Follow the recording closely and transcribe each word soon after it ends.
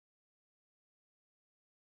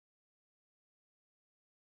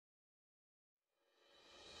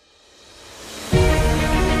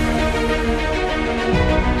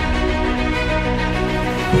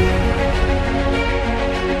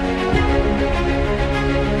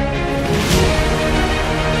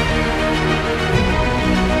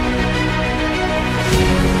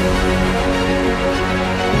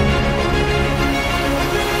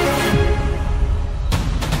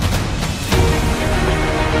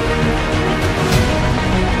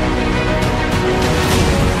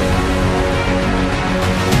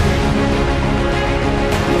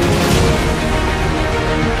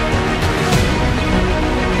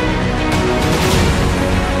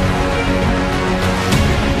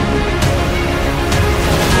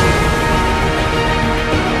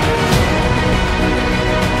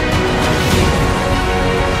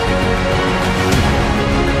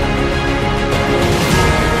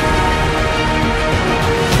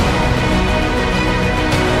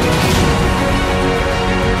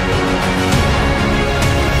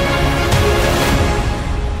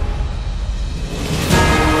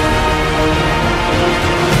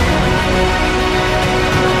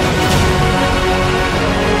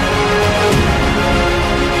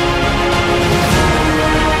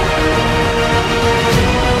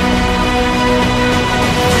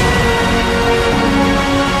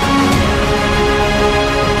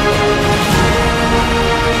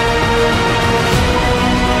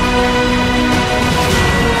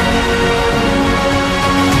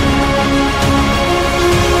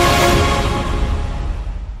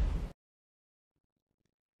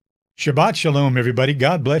Shabbat Shalom, everybody.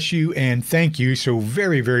 God bless you, and thank you so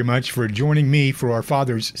very, very much for joining me for our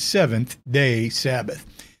Father's seventh-day Sabbath.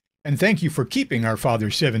 And thank you for keeping our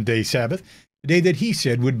Father's seventh-day Sabbath, the day that He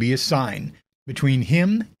said would be a sign between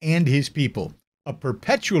Him and His people, a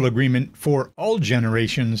perpetual agreement for all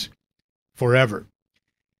generations forever.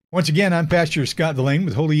 Once again, I'm Pastor Scott Delane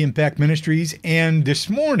with Holy Impact Ministries, and this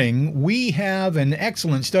morning we have an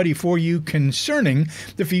excellent study for you concerning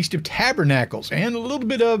the Feast of Tabernacles and a little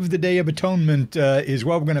bit of the Day of Atonement as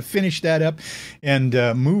well. We're going to finish that up and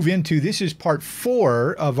move into, this is part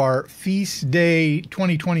 4 of our Feast Day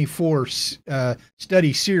 2024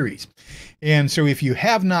 study series. And so if you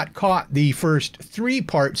have not caught the first 3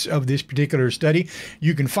 parts of this particular study,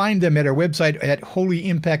 you can find them at our website at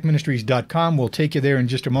holyimpactministries.com. We'll take you there in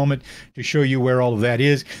just a moment to show you where all of that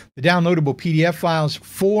is. The downloadable PDF files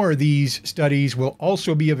for these studies will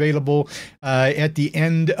also be available at the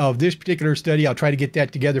end of this particular study. I'll try to get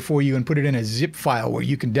that together for you and put it in a zip file where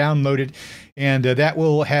you can download it. And that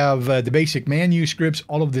will have the basic manuscripts,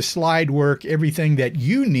 all of the slide work, everything that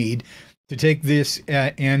you need to take this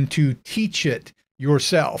and to teach it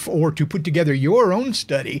yourself, or to put together your own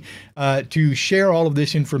study to share all of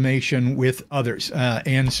this information with others.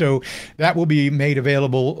 And so that will be made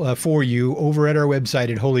available for you over at our website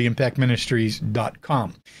at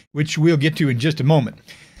holyimpactministries.com, which we'll get to in just a moment.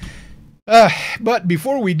 But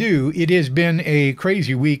before we do, it has been a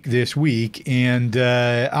crazy week this week, and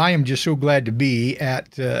I am just so glad to be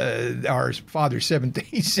at our Father's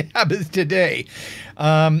seventh-day Sabbath today.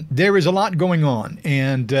 There is a lot going on,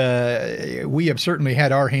 and we have certainly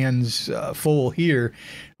had our hands full here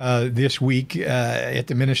this week at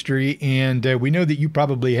the ministry, and we know that you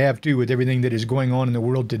probably have too with everything that is going on in the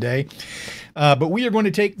world today. But we are going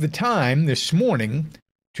to take the time this morning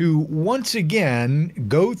to once again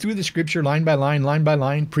go through the scripture line by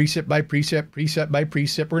line, precept by precept, precept by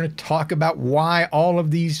precept. We're going to talk about why all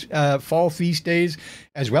of these fall feast days,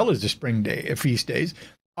 as well as the spring day feast days,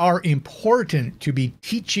 are important to be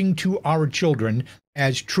teaching to our children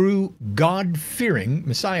as true God-fearing,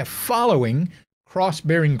 Messiah-following,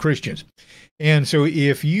 cross-bearing Christians. And so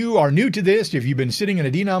if you are new to this, if you've been sitting in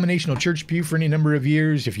a denominational church pew for any number of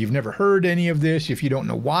years, if you've never heard any of this, if you don't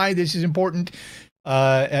know why this is important,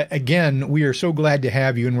 again, we are so glad to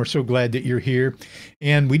have you, and we're so glad that you're here.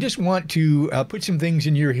 And we just want to put some things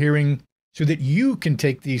in your hearing so that you can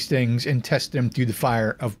take these things and test them through the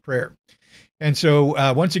fire of prayer. And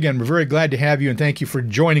so once again, we're very glad to have you, and thank you for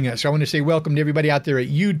joining us. I want to say welcome to everybody out there at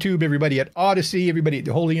YouTube, everybody at Odyssey, everybody at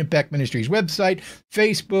the Holy Impact Ministries website,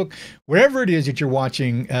 Facebook, wherever it is that you're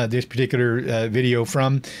watching this particular video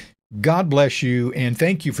from. God bless you, and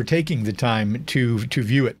thank you for taking the time to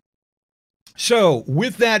view it. So,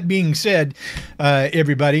 with that being said,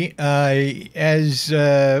 everybody, as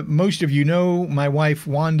most of you know, my wife,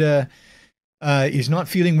 Wanda, is not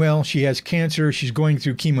feeling well. She has cancer. She's going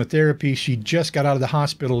through chemotherapy. She just got out of the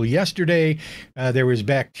hospital yesterday. There was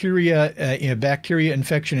bacteria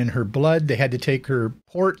infection in her blood. They had to take her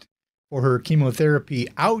port for her chemotherapy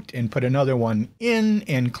out and put another one in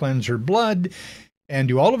and cleanse her blood and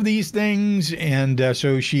do all of these things. And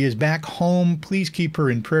so she is back home. Please keep her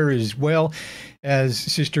in prayer as well as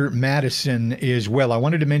Sister Madison as well. I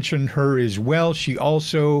wanted to mention her as well. She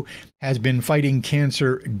also has been fighting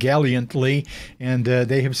cancer gallantly, and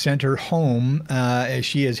they have sent her home as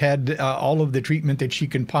she has had all of the treatment that she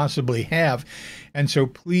can possibly have. And so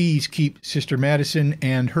please keep Sister Madison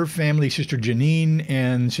and her family, Sister Janine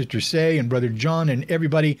and Sister Say and Brother John and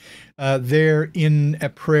everybody there in a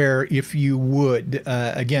prayer, if you would.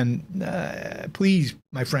 Again, please,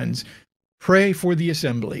 my friends, pray for the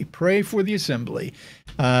assembly. Pray for the assembly.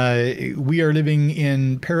 We are living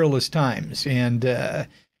in perilous times, and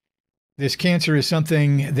this cancer is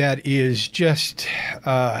something that is just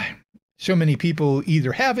so many people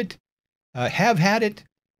either have it, have had it,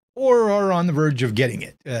 or are on the verge of getting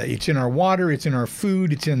it. It's in our water, it's in our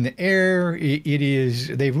food, it's in the air.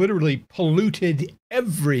 They've literally polluted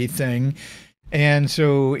everything. And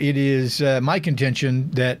so it is my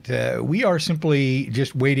contention that we are simply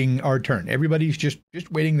just waiting our turn. Everybody's just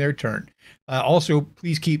waiting their turn. Also,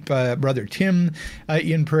 please keep Brother Tim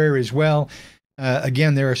in prayer as well.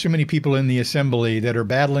 Again, there are so many people in the assembly that are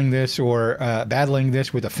battling this or battling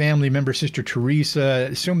this with a family member, Sister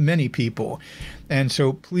Teresa, so many people. And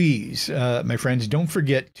so please, my friends, don't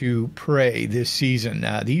forget to pray this season.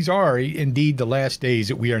 These are indeed the last days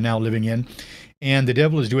that we are now living in. And the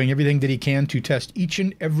devil is doing everything that he can to test each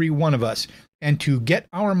and every one of us and to get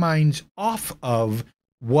our minds off of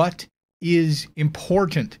what is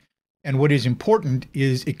important. And what is important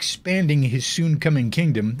is expanding his soon coming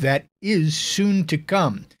kingdom that is soon to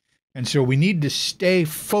come. And so we need to stay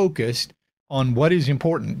focused on what is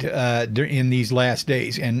important in these last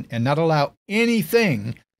days, and not allow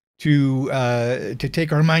anything to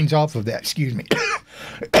take our minds off of that. Excuse me.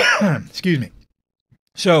 Excuse me.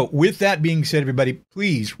 So with that being said, everybody,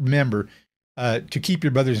 please remember to keep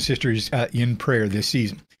your brothers and sisters in prayer this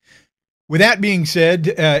season. With that being said,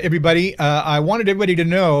 everybody, I wanted everybody to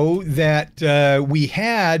know that we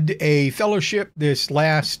had a fellowship this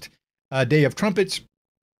last Day of Trumpets.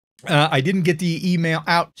 I didn't get the email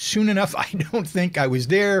out soon enough. I don't think I was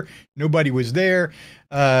there. Nobody was there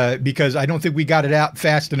because I don't think we got it out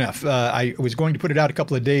fast enough. I was going to put it out a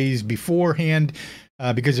couple of days beforehand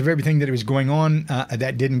because of everything that was going on.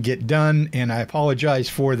 That didn't get done, and I apologize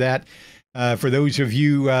for that. For those of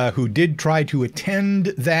you who did try to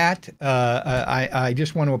attend that, I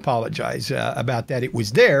just want to apologize about that. It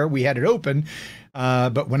was there. We had it open.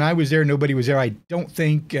 But when I was there, nobody was there. I don't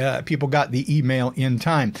think people got the email in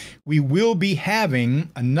time. We will be having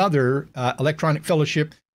another electronic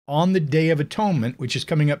fellowship on the Day of Atonement, which is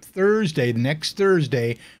coming up Thursday, the next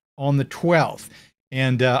Thursday on the 12th.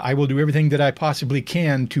 And I will do everything that I possibly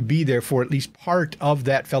can to be there for at least part of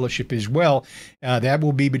that fellowship as well. That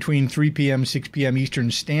will be between 3 p.m., 6 p.m. Eastern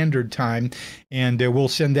Standard Time. And we'll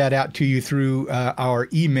send that out to you through our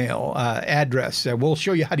email address. We'll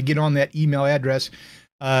show you how to get on that email address,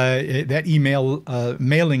 that email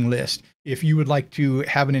mailing list, if you would like to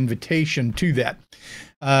have an invitation to that.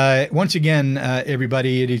 Once again,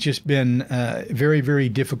 everybody, it has just been very, very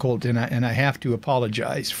difficult, and I have to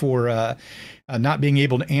apologize for not being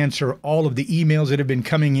able to answer all of the emails that have been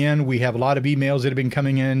coming in. We have a lot of emails that have been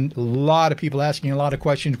coming in, a lot of people asking a lot of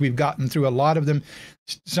questions. We've gotten through a lot of them.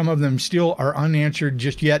 Some of them still are unanswered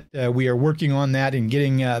just yet. We are working on that and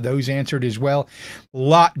getting those answered as well. A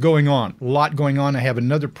lot going on. I have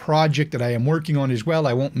another project that I am working on as well.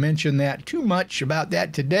 I won't mention that too much about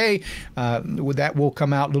that today. That will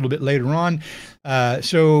come out a little bit later on.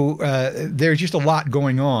 So there's just a lot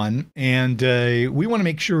going on, and we want to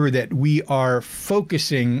make sure that we are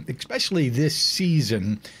focusing, especially this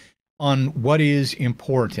season, on what is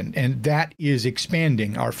important, and that is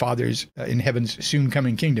expanding our Father's in heaven's soon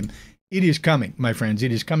coming kingdom. It is coming, my friends.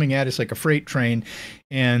 It is coming at us like a freight train,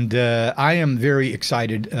 and I am very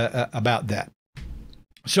excited about that.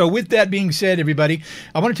 So with that being said, everybody,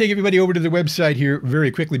 I want to take everybody over to the website here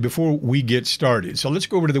very quickly before we get started. So let's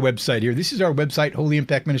go over to the website here. This is our website,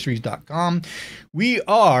 holyimpactministries.com. We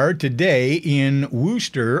are today in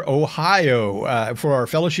Wooster, Ohio, for our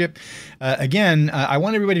fellowship. Again, I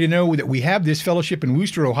want everybody to know that we have this fellowship in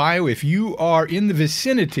Wooster, Ohio. If you are in the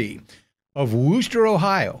vicinity of Wooster,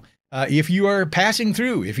 Ohio, if you are passing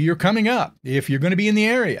through, if you're coming up, if you're going to be in the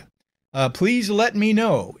area, please let me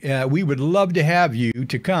know. We would love to have you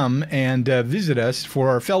to come and visit us for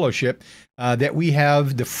our fellowship that we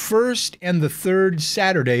have the first and the third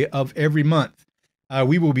Saturday of every month.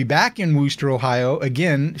 We will be back in Wooster, Ohio,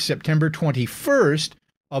 again, September 21st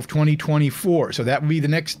of 2024. So that will be the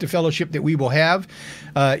next fellowship that we will have.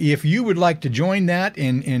 If you would like to join that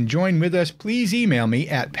and join with us, please email me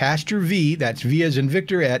at Pastor V, that's V as in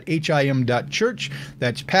Victor, at him.church.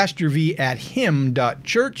 That's Pastor V at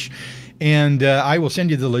him.church. And I will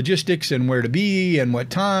send you the logistics and where to be and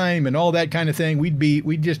what time and all that kind of thing.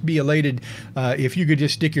 We'd just be elated if you could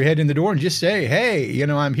just stick your head in the door and just say, hey,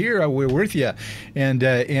 I'm here, we're with you, and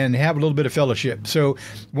have a little bit of fellowship. So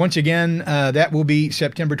once again, that will be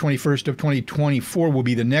September 21st of 2024 will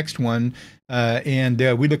be the next one. And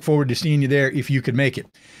we look forward to seeing you there if you could make it.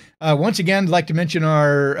 Once again, I'd like to mention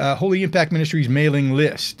our Holy Impact Ministries mailing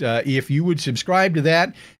list. If you would subscribe to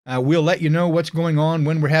that, we'll let you know what's going on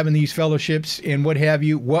when we're having these fellowships and what have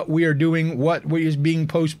you, what we are doing, what is being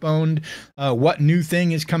postponed, what new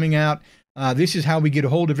thing is coming out. This is how we get a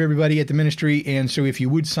hold of everybody at the ministry, and so if you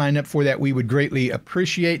would sign up for that, we would greatly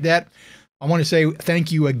appreciate that. I want to say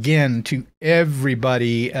thank you again to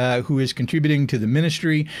everybody who is contributing to the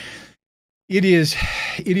ministry. It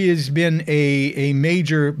has been a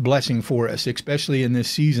major blessing for us, especially in this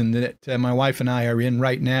season that my wife and I are in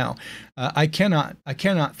right now. I cannot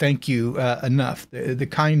thank you enough. The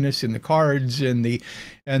kindness and the cards and the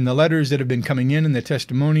letters that have been coming in and the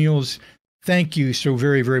testimonials. Thank you so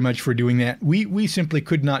very, very much for doing that. We simply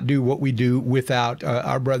could not do what we do without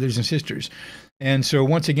our brothers and sisters. And so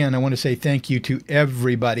once again, I want to say thank you to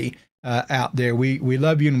everybody out there. We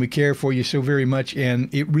love you and we care for you so very much,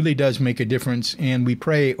 and it really does make a difference. And we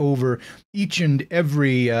pray over each and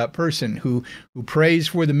every person who prays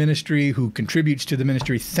for the ministry, who contributes to the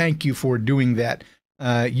ministry. Thank you for doing that.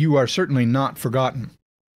 You are certainly not forgotten.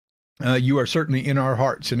 You are certainly in our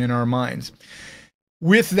hearts and in our minds.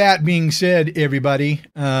 With that being said, everybody,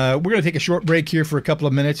 we're going to take a short break here for a couple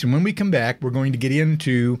of minutes. And when we come back, we're going to get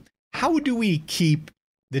into how do we keep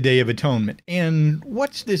the Day of Atonement? And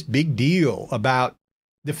what's this big deal about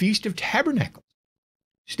the Feast of Tabernacles?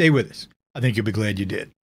 Stay with us. I think you'll be glad you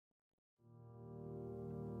did.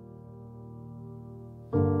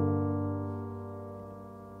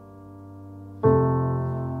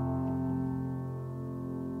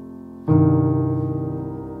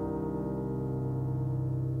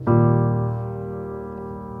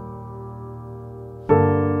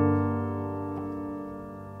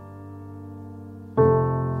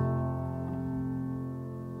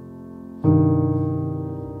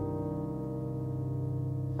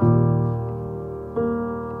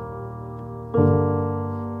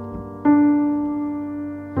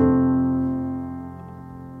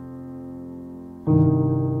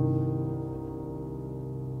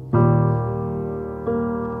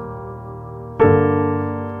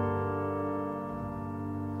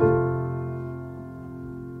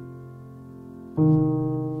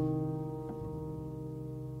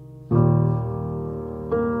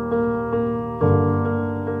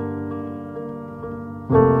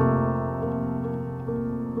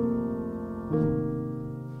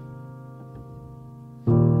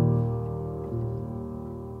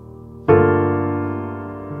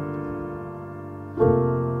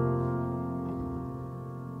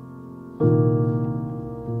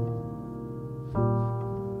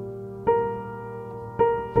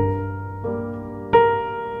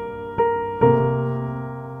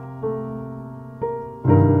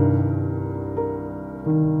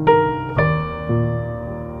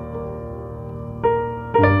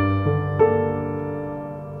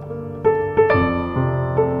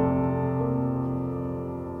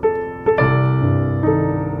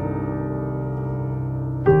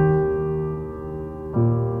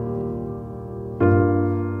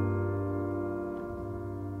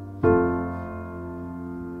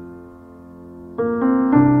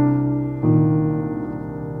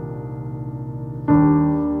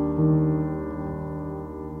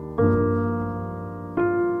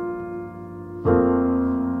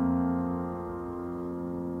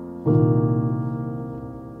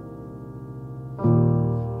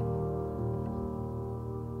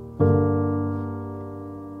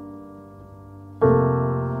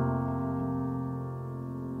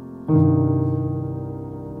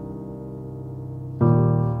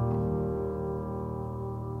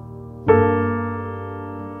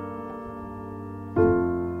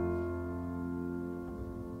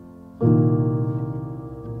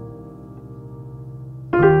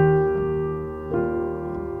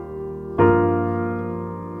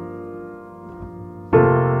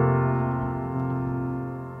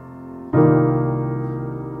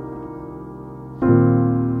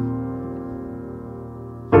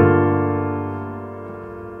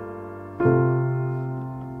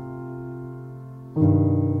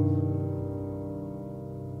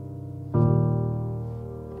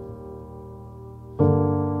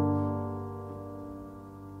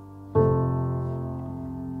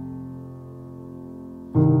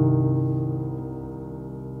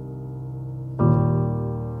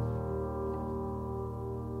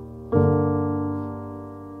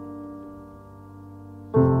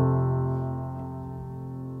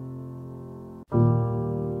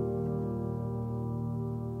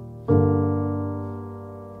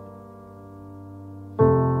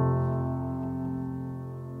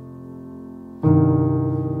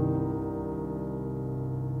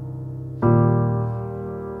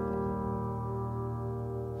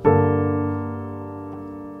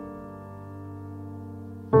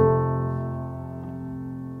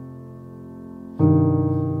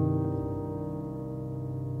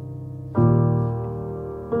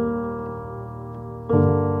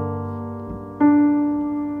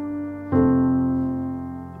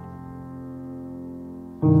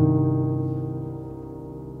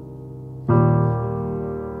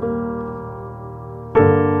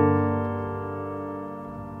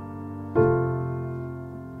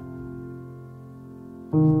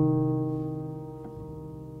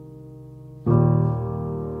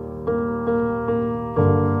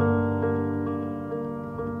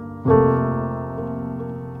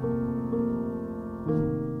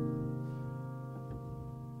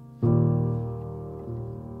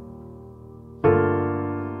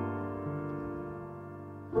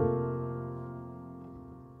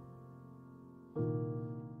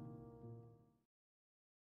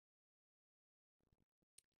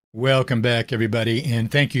 Welcome back, everybody,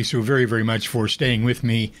 and thank you so very, very much for staying with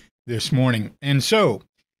me this morning. And so,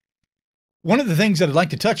 One of the things that I'd like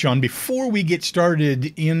to touch on before we get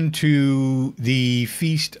started into the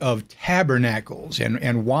Feast of Tabernacles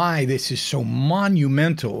and why this is so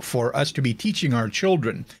monumental for us to be teaching our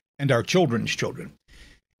children and our children's children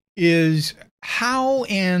is how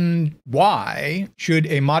and why should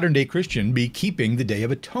a modern day Christian be keeping the Day of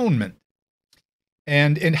Atonement?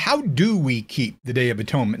 And how do we keep the Day of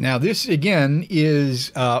Atonement? Now, this again is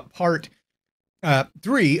part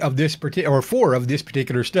 3 of this or 4 of this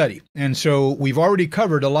particular study. And so we've already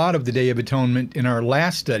covered a lot of the Day of Atonement in our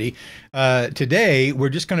last study. Today, we're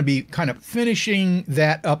just going to be kind of finishing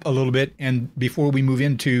that up a little bit, and before we move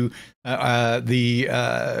into the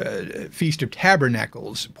Feast of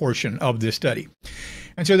Tabernacles portion of this study.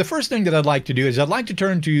 And so the first thing that I'd like to do is I'd like to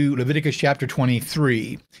turn to Leviticus chapter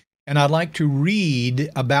 23, and I'd like to read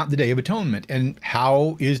about the Day of Atonement and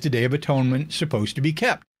how is the Day of Atonement supposed to be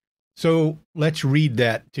kept. So let's read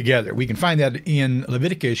that together. We can find that in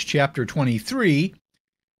Leviticus chapter 23,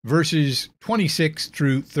 verses 26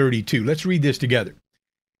 through 32. Let's read this together.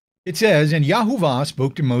 It says, "And Yahuwah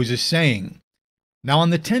spoke to Moses, saying, Now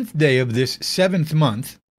on the 10th day of this 7th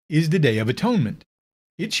month is the Day of Atonement.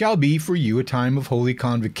 It shall be for you a time of holy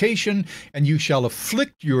convocation, and you shall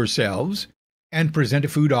afflict yourselves, and present a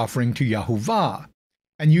food offering to Yahuwah.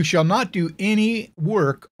 And you shall not do any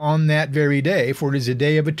work on that very day, for it is a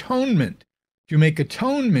day of atonement, to make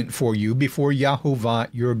atonement for you before Yahuwah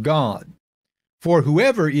your God. For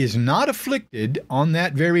whoever is not afflicted on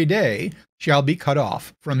that very day shall be cut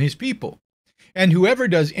off from his people. And whoever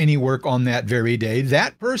does any work on that very day,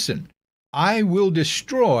 that person I will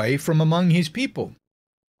destroy from among his people.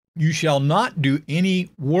 You shall not do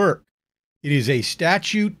any work. It is a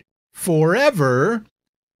statute forever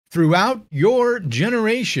throughout your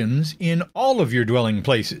generations in all of your dwelling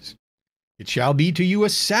places. It shall be to you a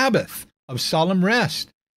Sabbath of solemn rest,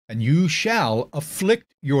 and you shall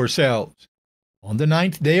afflict yourselves. On the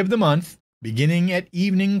 9th day of the month, beginning at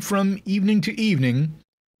evening from evening to evening,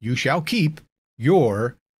 you shall keep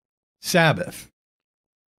your Sabbath."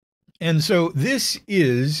 And so this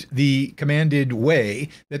is the commanded way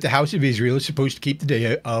that the house of Israel is supposed to keep the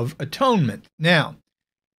Day of Atonement. Now,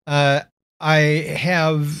 I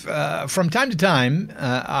have, from time to time,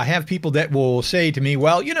 I have people that will say to me,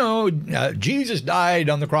 well, you know, Jesus died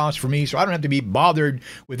on the cross for me, so I don't have to be bothered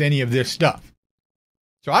with any of this stuff.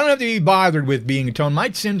 So I don't have to be bothered with being atoned. My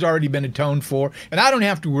sin's already been atoned for, and I don't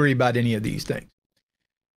have to worry about any of these things.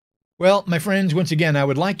 Well, my friends, once again, I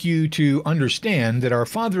would like you to understand that our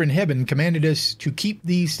Father in heaven commanded us to keep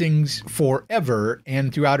these things forever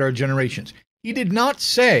and throughout our generations. He did not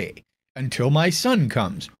say, until my son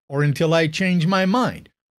comes, or until I change my mind,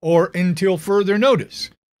 or until further notice.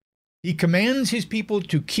 He commands his people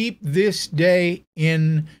to keep this day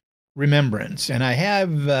in remembrance. And I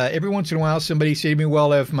have, every once in a while, somebody say to me,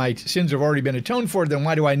 well, if my sins have already been atoned for, then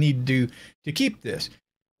why do I need to keep this?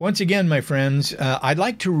 Once again, my friends, I'd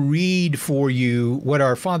like to read for you what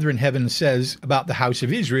our Father in heaven says about the house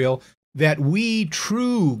of Israel, that we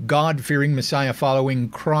true God-fearing, Messiah-following,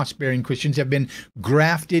 cross-bearing Christians have been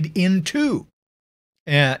grafted into.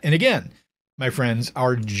 And again, my friends,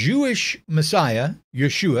 our Jewish Messiah,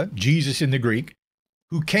 Yeshua, Jesus in the Greek,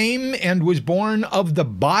 who came and was born of the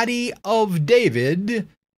body of David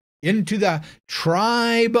into the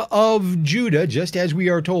tribe of Judah, just as we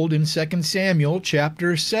are told in 2 Samuel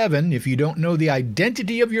chapter 7. If you don't know the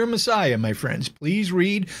identity of your Messiah, my friends, please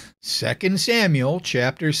read 2 Samuel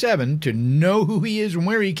chapter 7 to know who he is and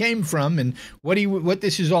where he came from and what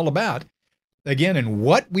this is all about. Again, and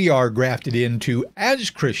what we are grafted into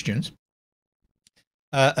as Christians.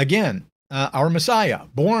 Our Messiah,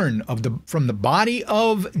 born from the body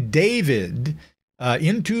of David,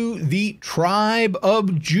 into the tribe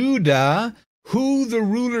of Judah, who the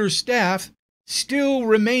ruler's staff still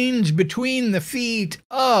remains between the feet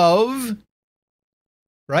of,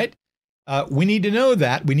 right? We need to know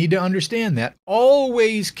that. We need to understand that.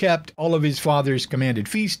 Always kept all of his father's commanded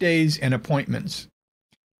feast days and appointments.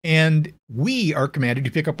 And we are commanded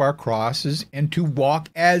to pick up our crosses and to walk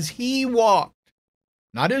as he walked.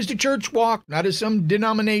 Not as the church walked, not as some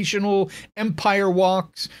denominational empire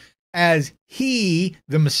walks, as he,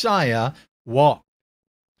 the Messiah, walked.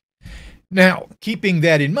 Now, keeping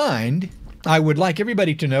that in mind, I would like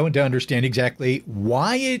everybody to know and to understand exactly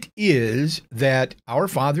why it is that our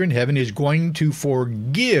Father in heaven is going to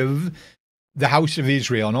forgive the house of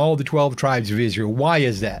Israel and all the 12 tribes of Israel. Why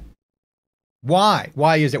is that? Why?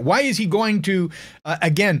 Why is it? Why is he going to,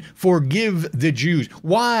 again, forgive the Jews?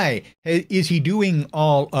 Why is he doing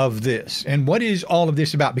all of this? And what is all of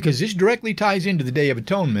this about? Because this directly ties into the Day of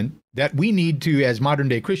Atonement that we need to, as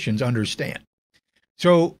modern-day Christians, understand.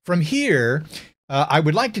 So from here, I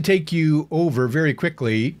would like to take you over very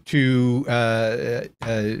quickly to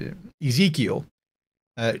Ezekiel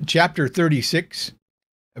chapter 36,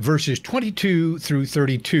 verses 22 through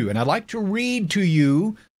 32. And I'd like to read to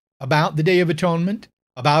you about the Day of Atonement,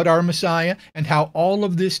 about our Messiah, and how all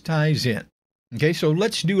of this ties in. Okay, so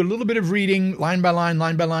let's do a little bit of reading, line by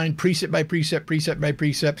line, precept by precept, precept by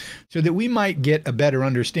precept, so that we might get a better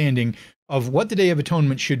understanding of what the Day of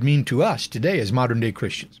Atonement should mean to us today as modern-day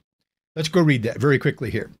Christians. Let's go read that very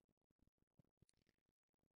quickly here.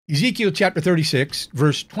 Ezekiel chapter 36,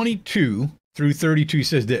 verse 22 through 32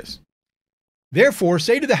 says this, "Therefore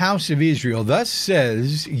say to the house of Israel, thus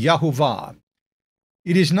says Yahuwah,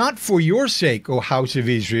 it is not for your sake, O house of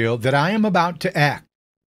Israel, that I am about to act,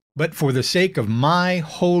 but for the sake of my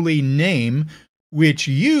holy name, which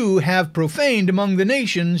you have profaned among the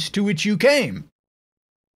nations to which you came.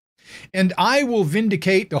 And I will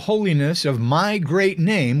vindicate the holiness of my great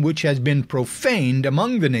name, which has been profaned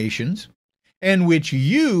among the nations, and which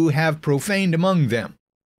you have profaned among them.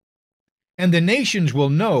 And the nations will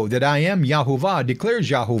know that I am Yahuwah, declares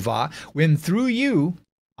Yahuwah, when through you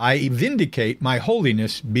I vindicate my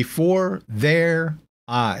holiness before their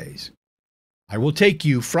eyes. I will take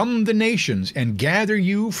you from the nations and gather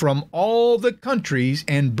you from all the countries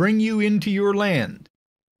and bring you into your land."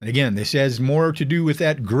 And again, this has more to do with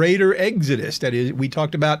that greater exodus that is we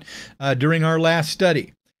talked about during our last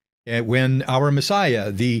study, when our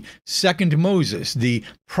Messiah, the second Moses, the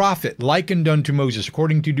prophet likened unto Moses,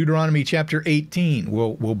 according to Deuteronomy chapter 18,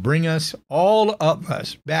 will bring us, all of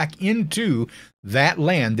us, back into that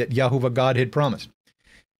land that Yahuwah God had promised.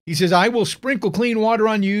 He says, "I will sprinkle clean water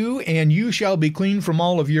on you, and you shall be clean from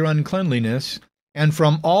all of your uncleanliness, and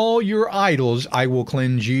from all your idols I will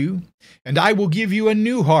cleanse you, and I will give you a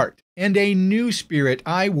new heart, and a new spirit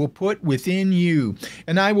I will put within you,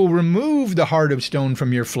 and I will remove the heart of stone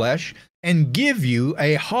from your flesh, and give you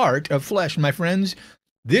a heart of flesh." My friends,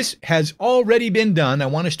 this has already been done. I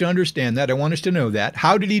want us to understand that. I want us to know that.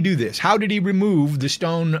 How did he do this? How did he remove the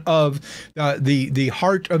stone of the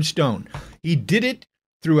heart of stone? He did it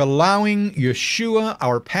through allowing Yeshua,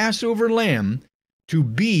 our Passover lamb, to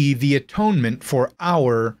be the atonement for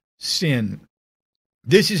our sin.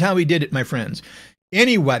 This is how he did it, my friends.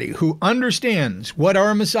 Anybody who understands what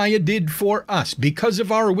our Messiah did for us because of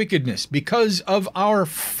our wickedness, because of our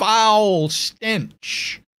foul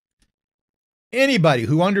stench, anybody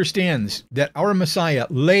who understands that our Messiah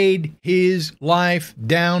laid his life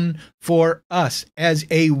down for us as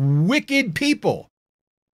a wicked people,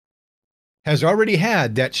 has already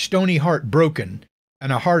had that stony heart broken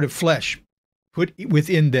and a heart of flesh put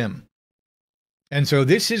within them. And so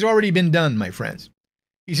this has already been done, my friends.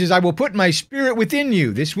 He says, "I will put my spirit within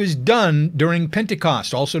you." This was done during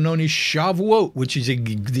Pentecost, also known as Shavuot, which is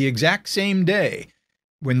the exact same day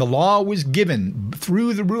when the law was given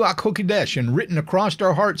through the Ruach HaKodesh and written across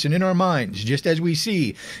our hearts and in our minds, just as we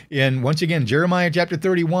see in, once again, Jeremiah chapter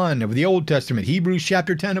 31 of the Old Testament, Hebrews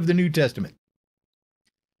chapter 10 of the New Testament.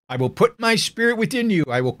 "I will put my spirit within you.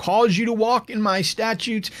 I will cause you to walk in my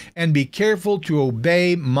statutes and be careful to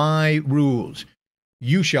obey my rules.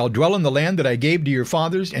 You shall dwell in the land that I gave to your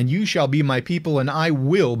fathers, and you shall be my people, and I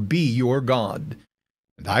will be your God.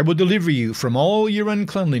 And I will deliver you from all your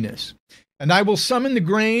uncleanliness. And I will summon the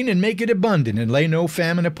grain and make it abundant, and lay no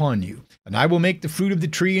famine upon you. And I will make the fruit of the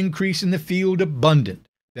tree increase in the field abundant,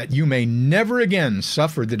 that you may never again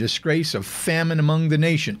suffer the disgrace of famine among the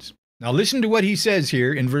nations." Now listen to what he says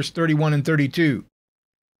here in verse 31 and 32.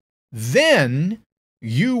 "Then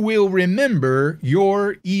you will remember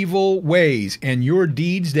your evil ways and your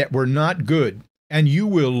deeds that were not good, and you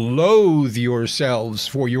will loathe yourselves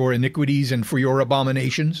for your iniquities and for your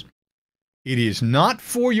abominations. It is not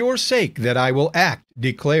for your sake that I will act,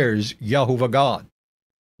 declares Yahuwah God.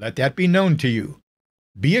 Let that be known to you.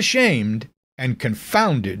 Be ashamed and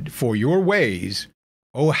confounded for your ways,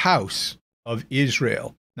 O house of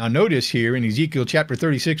Israel." Now notice here in Ezekiel chapter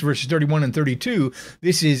 36, verses 31 and 32,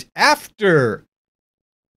 this is after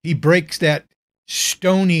he breaks that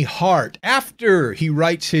stony heart, after he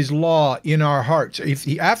writes his law in our hearts,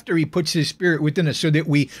 after he puts his spirit within us so that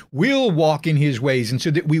we will walk in his ways and so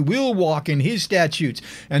that we will walk in his statutes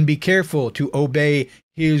and be careful to obey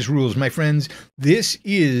his rules. My friends, this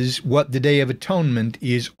is what the Day of Atonement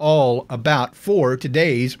is all about for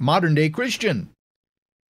today's modern-day Christian.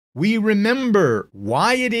 We remember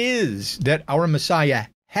why it is that our Messiah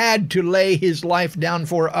had to lay his life down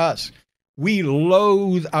for us. We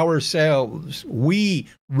loathe ourselves. We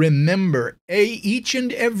remember each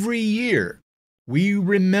and every year. We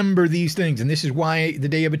remember these things, and this is why the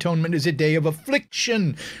Day of Atonement is a day of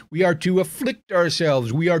affliction. We are to afflict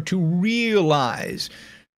ourselves. We are to realize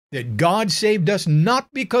that God saved us not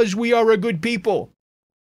because we are a good people,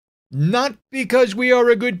 not because we are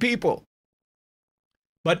a good people,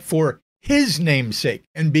 but for his name's sake,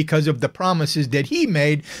 and because of the promises that he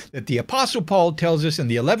made, that the Apostle Paul tells us in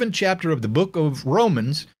the 11th chapter of the book of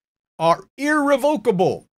Romans are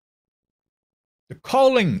irrevocable. The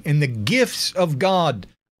calling and the gifts of God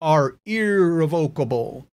are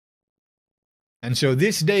irrevocable. And so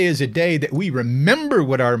this day is a day that we remember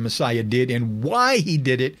what our Messiah did and why he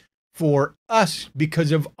did it for us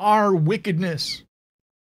because of our wickedness.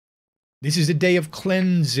 This is a day of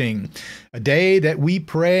cleansing, a day that we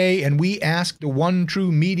pray and we ask the one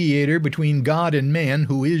true mediator between God and man,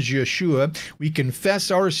 who is Yeshua. We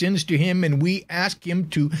confess our sins to him and we ask him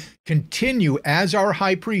to continue as our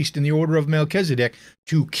high priest in the order of Melchizedek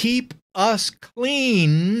to keep us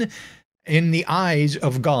clean in the eyes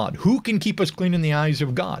of God. Who can keep us clean in the eyes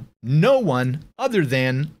of God? No one other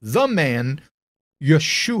than the man,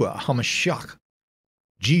 Yeshua HaMashiach,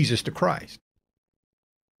 Jesus the Christ.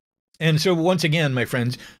 And so once again, my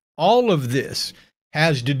friends, all of this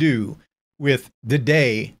has to do with the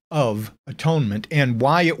Day of Atonement and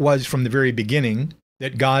why it was from the very beginning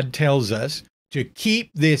that God tells us to keep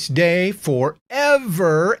this day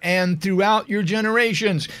forever and throughout your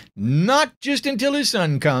generations, not just until his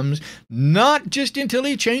son comes, not just until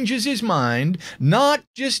he changes his mind, not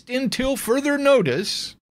just until further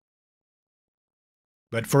notice,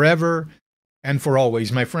 but forever and for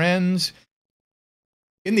always, my friends.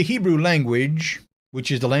 In the Hebrew language,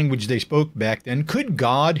 which is the language they spoke back then, could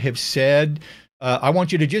God have said, I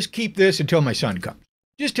want you to just keep this until my son comes?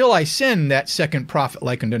 Just till I send that second prophet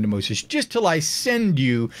like unto Moses, just till I send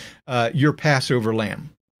you your Passover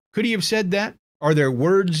lamb. Could he have said that? Are there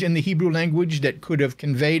words in the Hebrew language that could have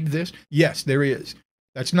conveyed this? Yes, there is.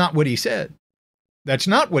 That's not what he said. That's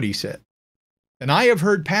not what he said. And I have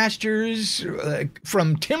heard pastors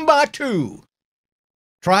from Timbuktu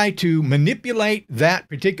try to manipulate that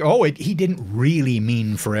particular, he didn't really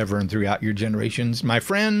mean forever and throughout your generations. My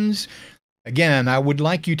friends, again, I would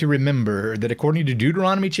like you to remember that according to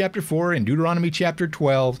Deuteronomy chapter 4 and Deuteronomy chapter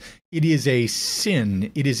 12, it is a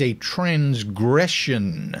sin, it is a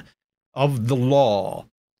transgression of the law,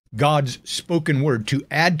 God's spoken word, to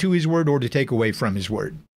add to his word or to take away from his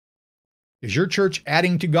word. Is your church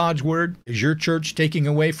adding to God's word? Is your church taking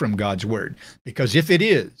away from God's word? Because if it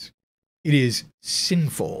is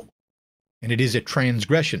sinful, and it is a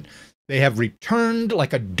transgression. They have returned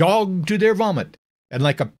like a dog to their vomit, and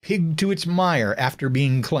like a pig to its mire after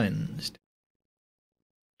being cleansed.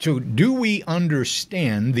 So do we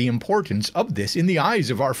understand the importance of this in the eyes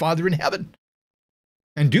of our Father in heaven?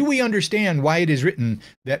 And do we understand why it is written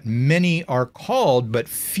that many are called, but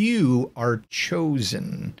few are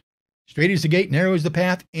chosen? Straight is the gate, narrow is the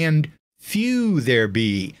path, and few there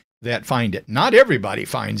be that find it. Not everybody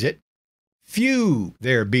finds it. Few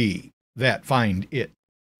there be that find it.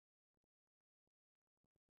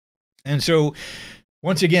 And so,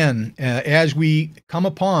 once again, as we come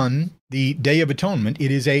upon the Day of Atonement,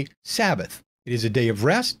 it is a Sabbath. It is a day of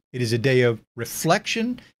rest. It is a day of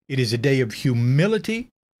reflection. It is a day of humility.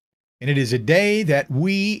 And it is a day that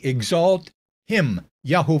we exalt him,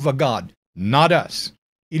 Yahovah God, not us.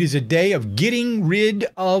 It is a day of getting rid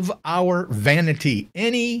of our vanity.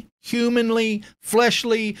 Any humanly,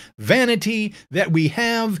 fleshly vanity that we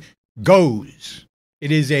have goes.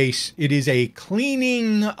 It is a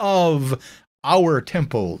cleaning of our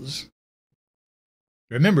temples.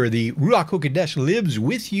 Remember, the Ruach HaKodesh lives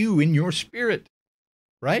with you in your spirit,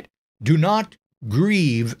 right? Do not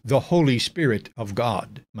grieve the Holy Spirit of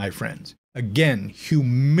God, my friends. Again,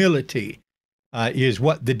 humility is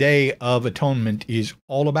what the Day of Atonement is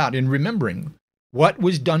all about, in remembering what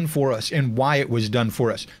was done for us and why it was done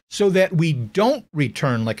for us, so that we don't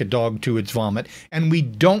return like a dog to its vomit, and we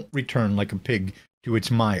don't return like a pig to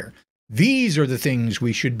its mire. These are the things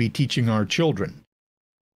we should be teaching our children,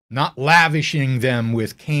 not lavishing them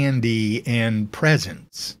with candy and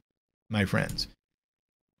presents, my friends,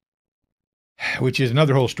 which is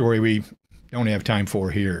another whole story we don't have time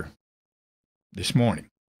for here this morning.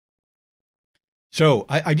 So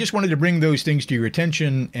I just wanted to bring those things to your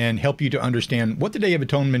attention and help you to understand what the Day of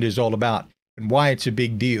Atonement is all about and why it's a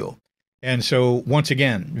big deal. And so, once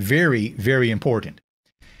again, very, very important.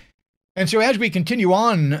 And so as we continue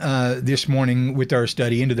on this morning with our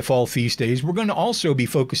study into the fall feast days, we're going to also be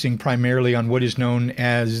focusing primarily on what is known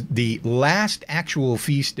as the last actual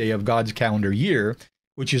feast day of God's calendar year,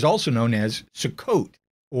 which is also known as Sukkot,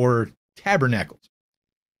 or Tabernacles.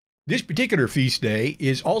 This particular feast day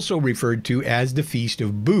is also referred to as the Feast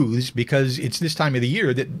of Booths, because it's this time of the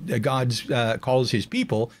year that God calls his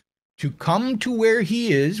people to come to where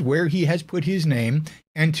he is, where he has put his name,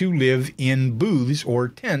 and to live in booths or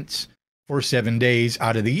tents for 7 days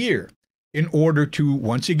out of the year, in order to,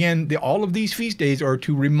 once again, all of these feast days are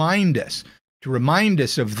to remind us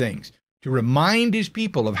of things, to remind his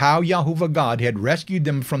people of how Yahuwah God had rescued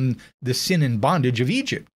them from the sin and bondage of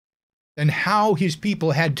Egypt, and how his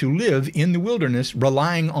people had to live in the wilderness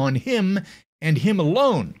relying on him and him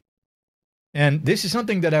alone. And this is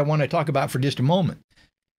something that I want to talk about for just a moment.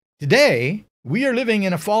 Today, we are living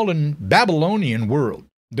in a fallen Babylonian world.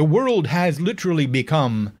 The world has literally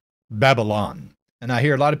become Babylon. And I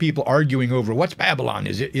hear a lot of people arguing over what's Babylon.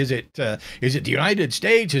 Is it the United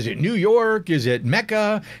States? Is it New York? Is it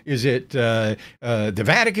Mecca? Is it the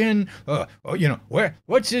Vatican?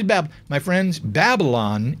 What's this Babylon? My friends,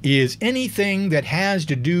 Babylon is anything that has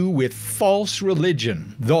to do with false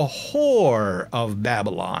religion. The whore of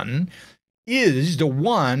Babylon is the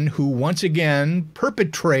one who once again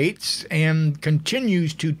perpetrates and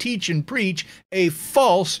continues to teach and preach a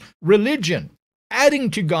false religion, adding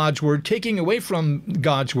to God's word, taking away from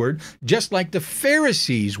God's word, just like the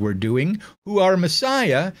Pharisees were doing, who our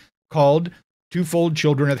Messiah called twofold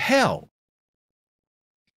children of hell.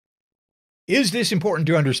 Is this important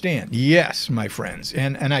to understand? Yes, my friends.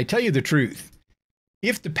 And I tell you the truth.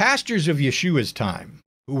 If the pastors of Yeshua's time,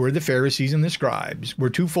 who were the Pharisees and the scribes, were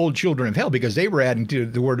twofold children of hell because they were adding to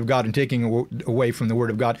the word of God and taking away from the word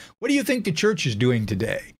of God, what do you think the church is doing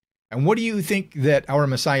today? And what do you think that our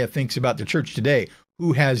Messiah thinks about the church today,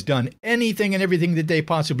 who has done anything and everything that they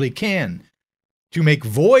possibly can to make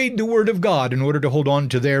void the word of God in order to hold on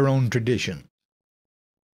to their own tradition?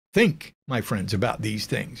 Think, my friends, about these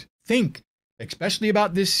things. Think, especially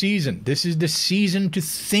about this season. This is the season to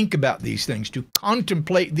think about these things, to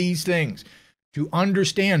contemplate these things, to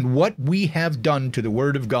understand what we have done to the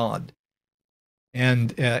word of God,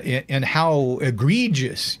 and how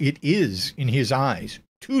egregious it is in his eyes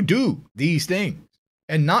to do these things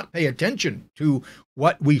and not pay attention to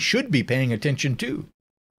what we should be paying attention to.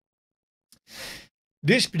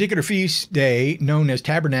 This particular feast day, known as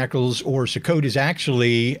Tabernacles or Sukkot, is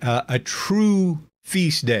actually a true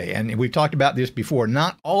feast day. And we've talked about this before.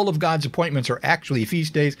 Not all of God's appointments are actually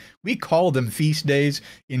feast days. We call them feast days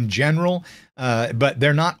in general, but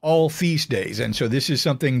they're not all feast days. And so this is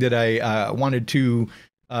something that I wanted to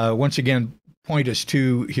once again point us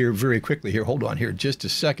to here very quickly. Here, hold on here just a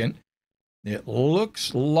second. It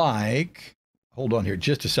looks like, hold on here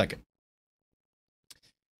just a second.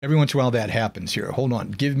 Every once in a while that happens here. Hold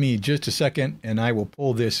on, give me just a second and I will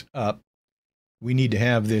pull this up. We need to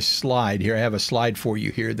have this slide here. I have a slide for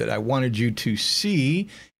you here that I wanted you to see,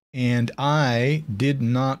 and I did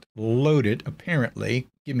not load it, apparently.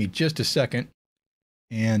 Give me just a second,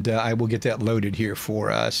 and I will get that loaded here for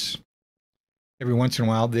us. Every once in a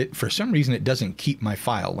while, for some reason, it doesn't keep my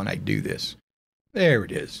file when I do this. There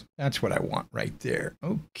it is. That's what I want right there.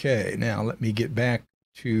 Okay, now let me get back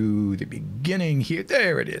to the beginning here.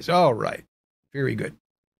 There it is. All right. Very good.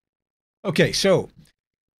 Okay, so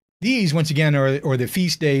these, once again, are the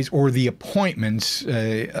feast days or the appointments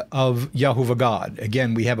of Yahuwah God.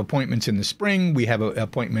 Again, we have appointments in the spring. We have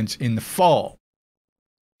appointments in the fall.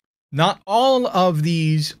 Not all of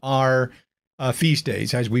these are feast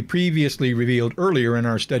days, as we previously revealed earlier in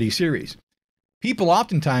our study series. People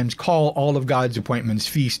oftentimes call all of God's appointments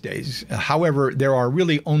feast days. However, there are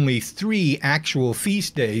really only 3 actual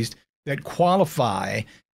feast days that qualify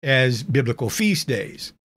as biblical feast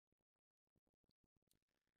days.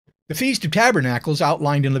 The Feast of Tabernacles,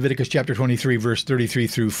 outlined in Leviticus chapter 23, verse 33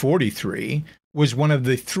 through 43, was one of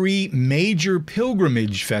the 3 major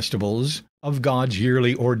pilgrimage festivals of God's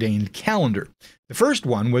yearly ordained calendar. The first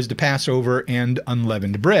one was the Passover and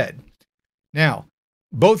unleavened bread. Now,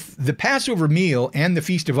 both the Passover meal and the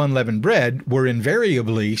Feast of Unleavened Bread were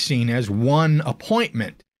invariably seen as one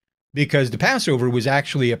appointment, because the Passover was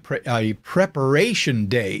actually a preparation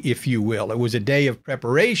day, if you will. It was a day of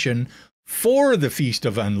preparation for the Feast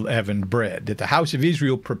of Unleavened Bread, that the house of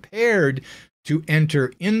Israel prepared to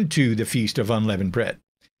enter into the Feast of Unleavened Bread.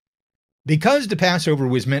 Because the Passover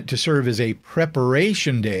was meant to serve as a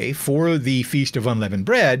preparation day for the Feast of Unleavened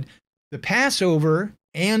Bread, the Passover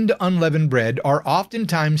and unleavened bread are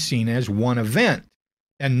oftentimes seen as one event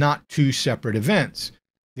and not 2 separate events.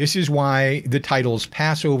 This is why the titles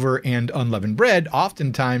Passover and unleavened bread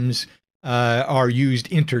oftentimes are used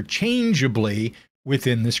interchangeably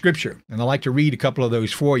within the scripture. And I'd like to read a couple of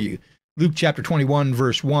those for you. Luke chapter 21,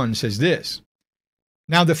 verse 1 says this: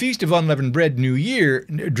 "Now the Feast of Unleavened Bread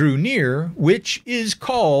drew near, which is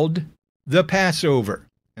called the Passover."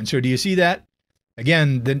 And so do you see that?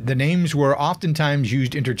 Again, the names were oftentimes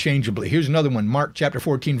used interchangeably. Here's another one, Mark chapter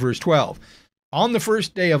 14, verse 12. "On the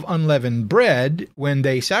first day of unleavened bread, when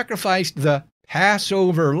they sacrificed the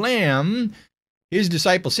Passover lamb, his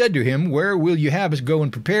disciples said to him, "Where will you have us go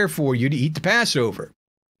and prepare for you to eat the Passover?"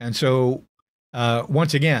 And so,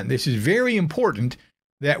 once again, this is very important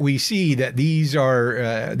that we see that these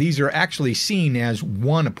are actually seen as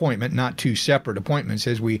one appointment, not two separate appointments,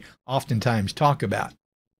 as we oftentimes talk about.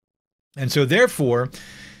 And so, therefore,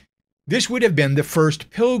 this would have been the first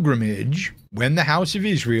pilgrimage when the house of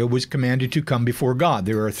Israel was commanded to come before God.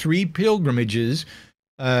 There are 3 pilgrimages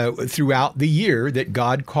throughout the year that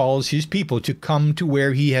God calls his people to come to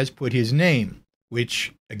where he has put his name,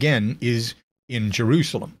 which, again, is in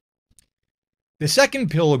Jerusalem. The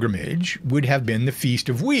second pilgrimage would have been the Feast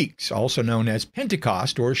of Weeks, also known as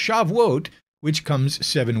Pentecost or Shavuot, which comes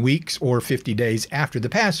 7 weeks or 50 days after the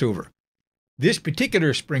Passover. This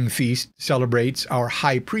particular spring feast celebrates our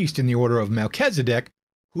high priest in the order of Melchizedek,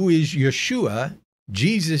 who is Yeshua,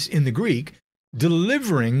 Jesus in the Greek,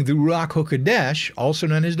 delivering the Ruach HaKodesh, also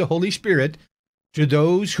known as the Holy Spirit, to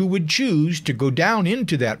those who would choose to go down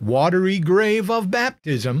into that watery grave of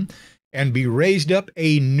baptism and be raised up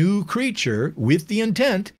a new creature with the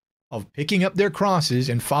intent of picking up their crosses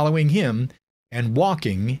and following him and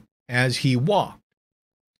walking as he walked.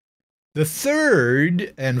 The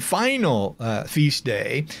third and final feast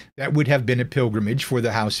day that would have been a pilgrimage for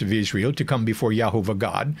the house of Israel to come before Yahovah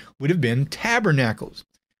God would have been Tabernacles,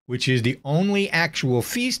 which is the only actual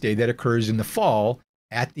feast day that occurs in the fall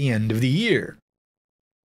at the end of the year.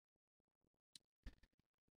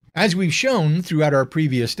 As we've shown throughout our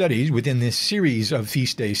previous studies within this series of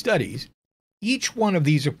feast day studies, each one of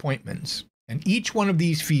these appointments and each one of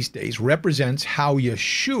these feast days represents how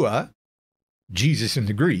Yeshua, Jesus in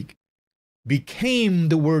the Greek, became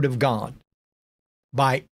the Word of God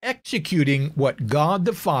by executing what God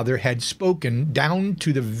the Father had spoken down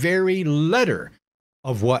to the very letter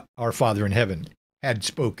of what our Father in heaven had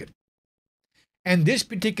spoken. And this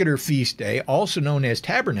particular feast day, also known as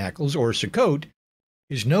Tabernacles or Sukkot,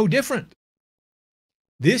 is no different.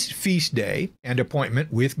 This feast day and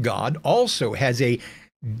appointment with God also has a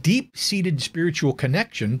deep-seated spiritual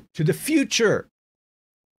connection to the future.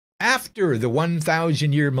 After the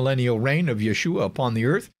 1,000-year millennial reign of Yeshua upon the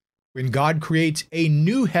earth, when God creates a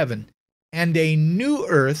new heaven and a new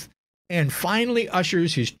earth and finally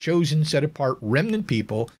ushers his chosen, set-apart remnant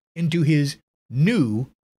people into his new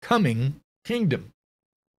coming kingdom.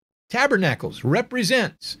 Tabernacles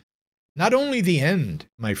represents not only the end,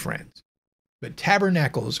 my friends, but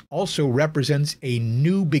Tabernacles also represents a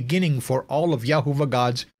new beginning for all of Yahovah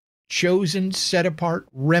God's chosen, set-apart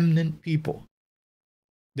remnant people.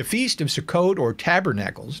 The Feast of Sukkot or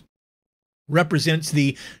Tabernacles represents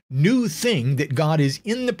the new thing that God is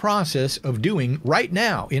in the process of doing right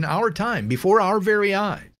now in our time, before our very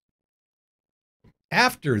eyes.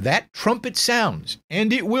 After that trumpet sounds,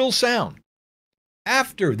 and it will sound,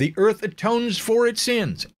 after the earth atones for its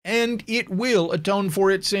sins, and it will atone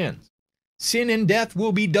for its sins, sin and death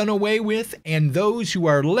will be done away with, and those who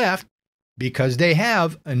are left, because they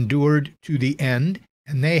have endured to the end,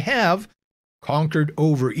 and they have conquered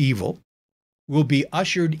over evil, will be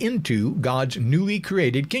ushered into God's newly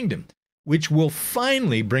created kingdom, which will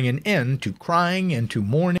finally bring an end to crying and to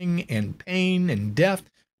mourning and pain and death,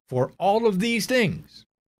 for all of these things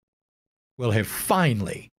will have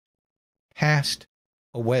finally passed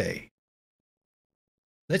away.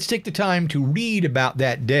 Let's take the time to read about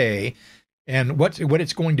that day and what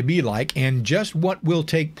it's going to be like and just what will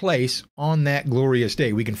take place on that glorious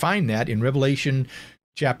day. We can find that in Revelation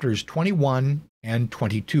chapters 21 and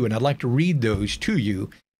 22, and I'd like to read those to you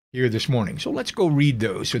here this morning. So let's go read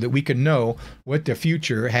those so that we can know what the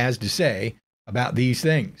future has to say about these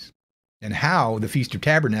things and how the Feast of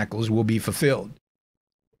Tabernacles will be fulfilled.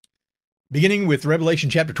 Beginning with Revelation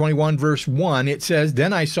chapter 21, verse 1, it says,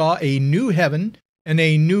 "Then I saw a new heaven and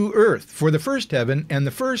a new earth, for the first heaven and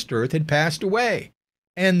the first earth had passed away,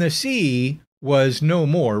 and the sea was no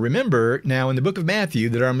more." Remember now in the book of Matthew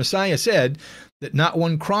that our Messiah said that not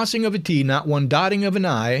one crossing of a T, not one dotting of an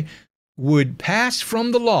I would pass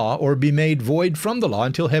from the law or be made void from the law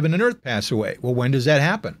until heaven and earth pass away. Well, when does that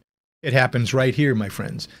happen? It happens right here, my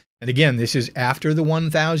friends. And again, this is after the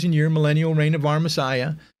 1,000-year millennial reign of our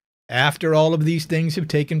Messiah. After all of these things have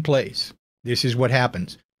taken place, this is what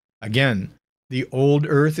happens. Again, the old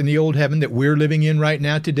earth and the old heaven that we're living in right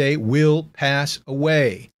now today will pass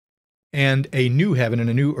away, and a new heaven and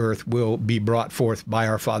a new earth will be brought forth by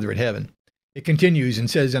our Father in heaven. It continues and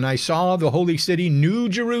says, "And I saw the holy city, New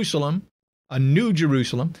Jerusalem, a new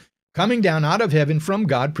Jerusalem, coming down out of heaven from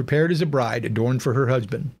God, prepared as a bride, adorned for her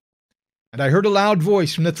husband. And I heard a loud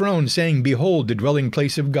voice from the throne saying, Behold, the dwelling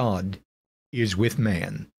place of God is with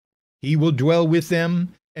man. He will dwell with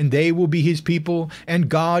them, and they will be his people, and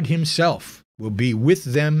God himself will be with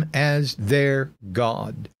them as their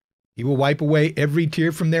God. He will wipe away every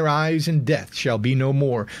tear from their eyes, and death shall be no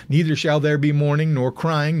more. Neither shall there be mourning, nor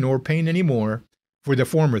crying, nor pain any more, for the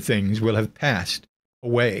former things will have passed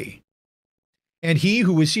away. And he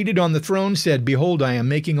who was seated on the throne said, Behold, I am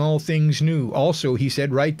making all things new. Also he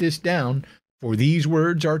said, Write this down, for these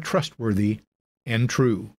words are trustworthy and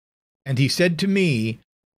true. And he said to me,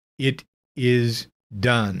 It is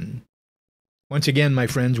done. Once again, my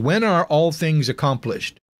friends, when are all things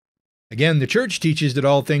accomplished? Again, the church teaches that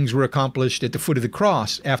all things were accomplished at the foot of the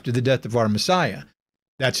cross after the death of our Messiah.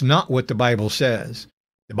 That's not what the Bible says.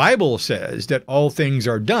 The Bible says that all things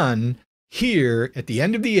are done here at the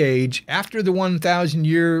end of the age, after the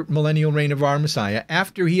 1,000-year millennial reign of our Messiah,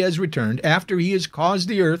 after he has returned, after he has caused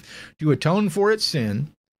the earth to atone for its sin.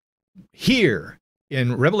 Here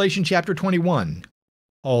in Revelation chapter 21,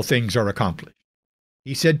 all things are accomplished.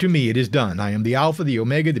 He said to me, It is done. I am the Alpha, the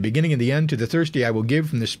Omega, the beginning and the end. To the thirsty I will give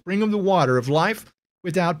from the spring of the water of life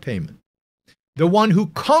without payment. The one who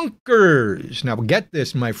conquers, now get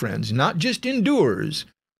this, my friends, not just endures,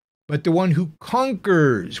 but the one who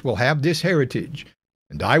conquers will have this heritage,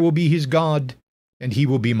 and I will be his God, and he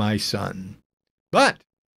will be my son. But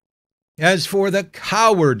as for the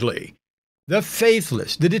cowardly, the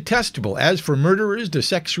faithless, the detestable, as for murderers, the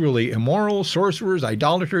sexually immoral, sorcerers,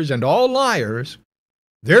 idolaters, and all liars,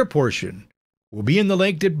 their portion will be in the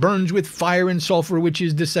lake that burns with fire and sulfur, which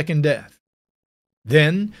is the second death.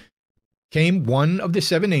 Then came one of the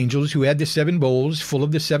 7 angels who had the 7 bowls full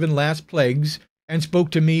of the 7 last plagues, and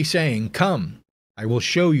spoke to me, saying, Come, I will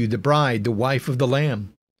show you the bride, the wife of the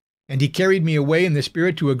Lamb. And he carried me away in the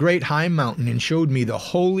Spirit to a great high mountain, and showed me the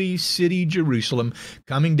holy city Jerusalem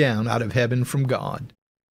coming down out of heaven from God,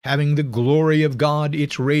 having the glory of God,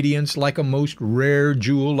 its radiance like a most rare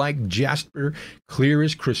jewel, like jasper, clear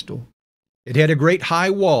as crystal. It had a great high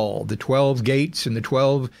wall, the 12 gates, and the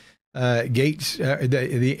 12 gates at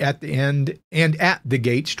the end, and at the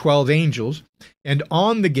gates 12 angels, and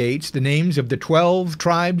on the gates the names of the 12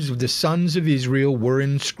 tribes of the sons of Israel were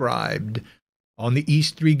inscribed. On the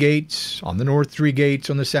east 3 gates, on the north 3 gates,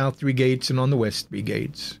 on the south 3 gates, and on the west 3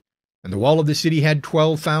 gates. And the wall of the city had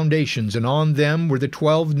 12 foundations, and on them were the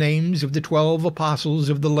 12 names of the 12 apostles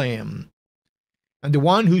of the Lamb. And the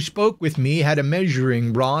one who spoke with me had a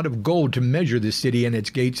measuring rod of gold to measure the city and its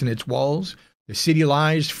gates and its walls. The city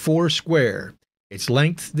lies 4 square, its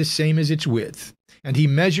length the same as its width. And he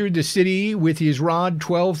measured the city with his rod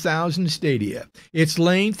 12,000 stadia. Its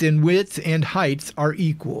length and width and height are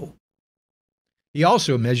equal. He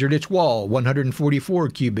also measured its wall, 144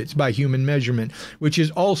 cubits by human measurement, which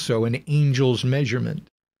is also an angel's measurement.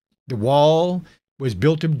 The wall was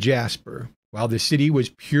built of jasper, while the city was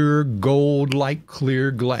pure gold like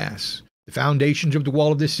clear glass. The foundations of the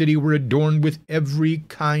wall of the city were adorned with every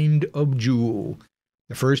kind of jewel.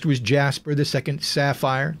 The first was jasper, the second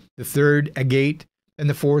sapphire, the third agate, and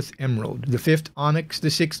the 4th emerald, the 5th onyx, the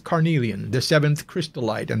 6th carnelian, the 7th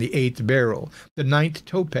chrysolite, and the 8th beryl, the 9th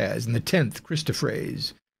topaz, and the 10th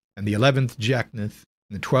chrysoprase, and the 11th jacinth,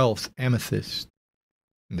 and the 12th amethyst.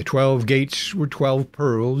 And the 12 gates were 12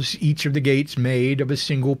 pearls, each of the gates made of a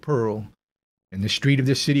single pearl. And the street of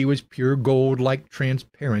the city was pure gold like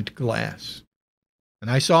transparent glass. And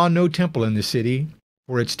I saw no temple in the city,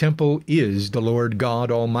 for its temple is the Lord God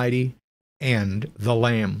Almighty and the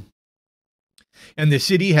Lamb. And the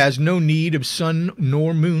city has no need of sun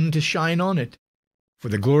nor moon to shine on it, for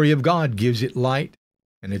the glory of God gives it light,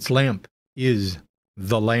 and its lamp is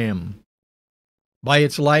the Lamb. By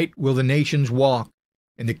its light will the nations walk,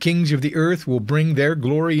 and the kings of the earth will bring their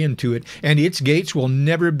glory into it, and its gates will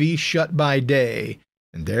never be shut by day,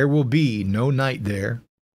 and there will be no night there.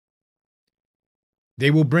 They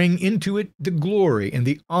will bring into it the glory and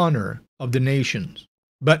the honor of the nations.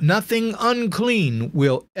 But nothing unclean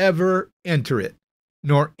will ever enter it,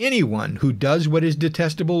 nor anyone who does what is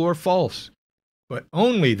detestable or false, but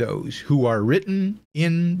only those who are written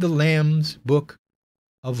in the Lamb's book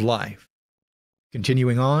of life.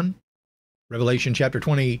 Continuing on, Revelation chapter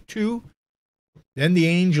 22, Then the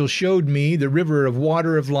angel showed me the river of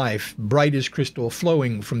water of life, bright as crystal,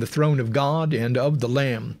 flowing from the throne of God and of the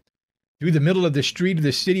Lamb. Through the middle of the street of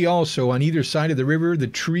the city also, on either side of the river, the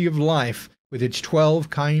tree of life, with its 12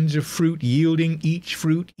 kinds of fruit, yielding each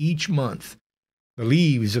fruit each month. The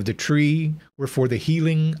leaves of the tree were for the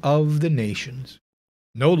healing of the nations.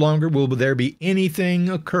 No longer will there be anything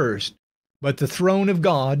accursed, but the throne of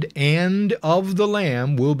God and of the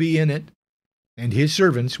Lamb will be in it, and his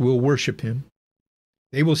servants will worship him.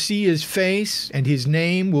 They will see his face, and his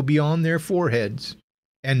name will be on their foreheads,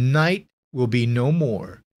 and night will be no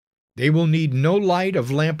more. They will need no light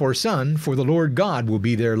of lamp or sun, for the Lord God will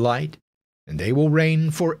be their light, and they will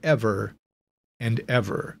reign forever and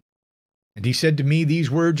ever. And he said to me, these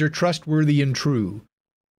words are trustworthy and true.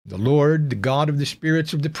 The Lord, the God of the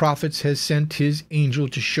spirits of the prophets, has sent his angel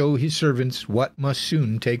to show his servants what must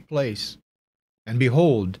soon take place. And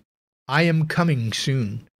behold, I am coming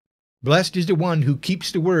soon. Blessed is the one who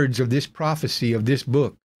keeps the words of this prophecy of this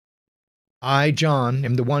book. I, John,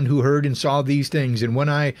 am the one who heard and saw these things, and when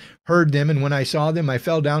I heard them and when I saw them, I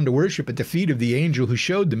fell down to worship at the feet of the angel who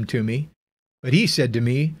showed them to me. But he said to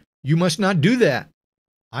me, you must not do that.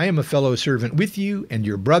 I am a fellow servant with you and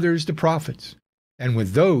your brothers the prophets, and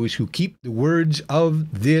with those who keep the words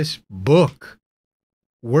of this book.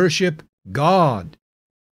 Worship God.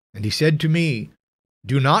 And he said to me,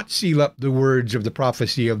 do not seal up the words of the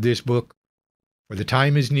prophecy of this book, for the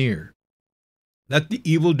time is near. Let the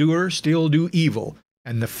evildoer still do evil,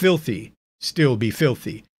 and the filthy still be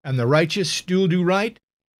filthy, and the righteous still do right,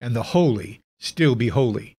 and the holy still be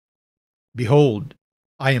holy. Behold,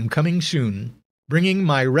 I am coming soon, bringing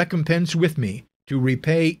my recompense with me, to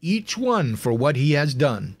repay each one for what he has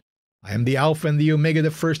done. I am the Alpha and the Omega,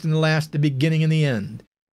 the first and the last, the beginning and the end.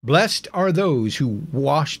 Blessed are those who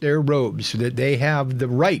wash their robes, so that they have the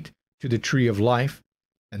right to the tree of life,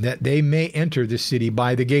 and that they may enter the city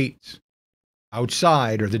by the gates.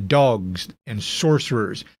 Outside are the dogs and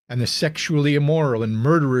sorcerers, and the sexually immoral, and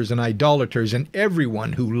murderers and idolaters, and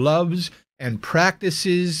everyone who loves and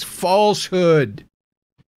practices falsehood.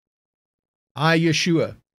 I,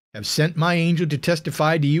 Yeshua, have sent my angel to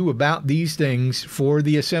testify to you about these things for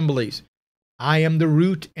the assemblies. I am the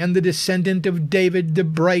root and the descendant of David, the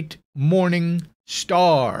bright morning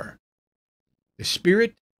star. The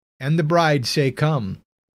Spirit and the bride say, come,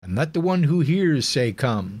 and let the one who hears say,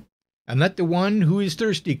 come. And let the one who is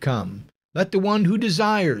thirsty come. Let the one who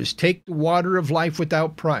desires take the water of life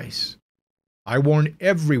without price. I warn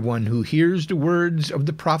everyone who hears the words of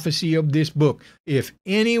the prophecy of this book, if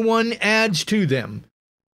anyone adds to them,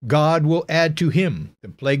 God will add to him the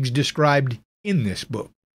plagues described in this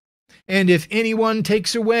book. And if anyone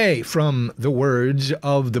takes away from the words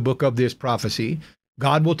of the book of this prophecy,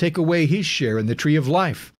 God will take away his share in the tree of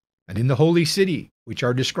life and in the holy city, which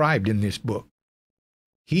are described in this book.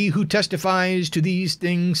 He who testifies to these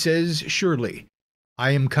things says, surely,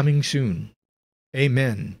 I am coming soon.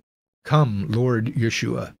 Amen. Come, Lord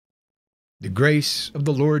Yeshua. The grace of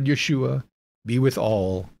the Lord Yeshua be with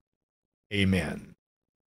all. Amen.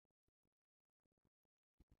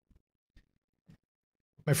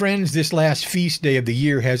 My friends, this last feast day of the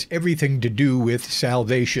year has everything to do with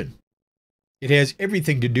salvation. It has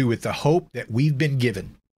everything to do with the hope that we've been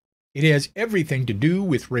given. It has everything to do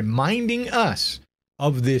with reminding us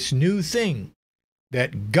of this new thing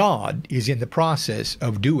that God is in the process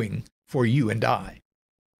of doing for you and I.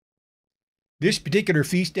 This particular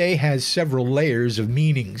feast day has several layers of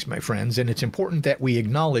meanings, my friends, and it's important that we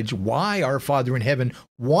acknowledge why our Father in heaven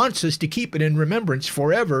wants us to keep it in remembrance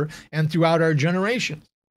forever and throughout our generations.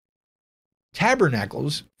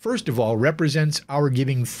 Tabernacles, first of all, represents our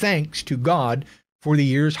giving thanks to God for the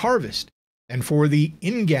year's harvest and for the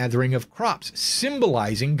ingathering of crops,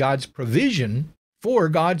 symbolizing God's provision for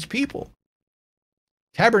God's people.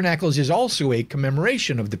 Tabernacles is also a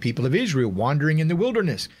commemoration of the people of Israel wandering in the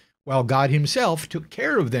wilderness, while God himself took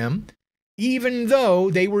care of them, even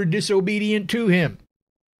though they were disobedient to him.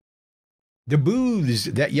 The booths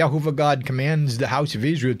that Yahuwah God commands the house of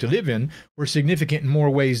Israel to live in were significant in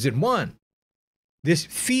more ways than one. This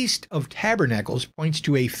Feast of Tabernacles points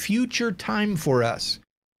to a future time for us,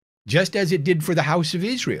 just as it did for the house of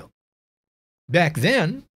Israel. Back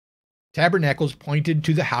then, Tabernacles pointed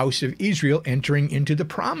to the house of Israel entering into the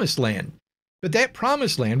Promised Land. But that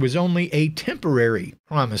Promised Land was only a temporary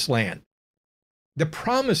Promised Land. The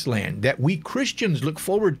Promised Land that we Christians look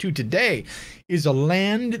forward to today is a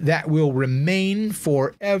land that will remain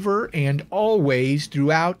forever and always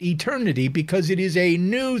throughout eternity, because it is a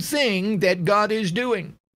new thing that God is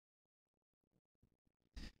doing.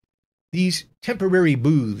 These temporary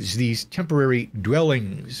booths, these temporary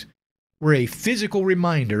dwellings, were a physical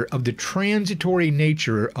reminder of the transitory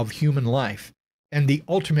nature of human life and the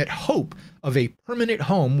ultimate hope of a permanent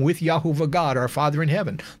home with Yahuwah God, our Father in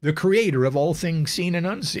heaven, the creator of all things seen and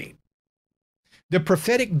unseen. The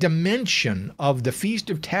prophetic dimension of the Feast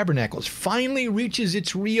of Tabernacles finally reaches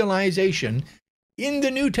its realization in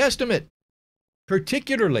the New Testament,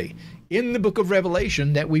 particularly in the book of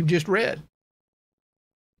Revelation that we've just read.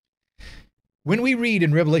 When we read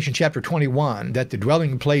in Revelation chapter 21 that the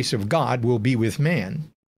dwelling place of God will be with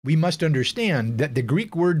man, we must understand that the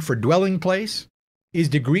Greek word for dwelling place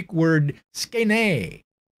is the Greek word skene.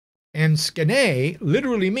 And skene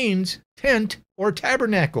literally means tent or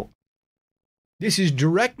tabernacle. This is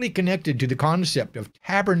directly connected to the concept of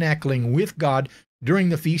tabernacling with God during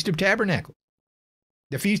the Feast of Tabernacles.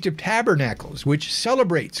 The Feast of Tabernacles, which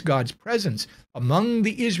celebrates God's presence among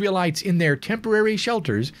the Israelites in their temporary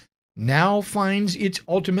shelters, now finds its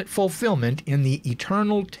ultimate fulfillment in the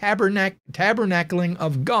eternal tabernacling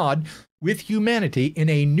of God with humanity in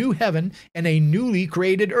a new heaven and a newly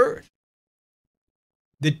created earth.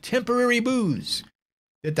 The temporary booths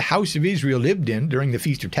that the house of Israel lived in during the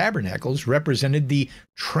Feast of Tabernacles represented the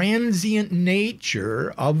transient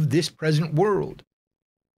nature of this present world.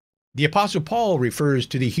 The Apostle Paul refers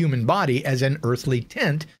to the human body as an earthly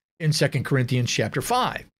tent in 2 Corinthians chapter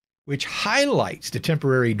 5, which highlights the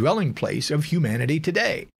temporary dwelling place of humanity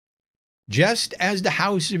today. Just as the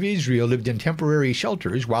house of Israel lived in temporary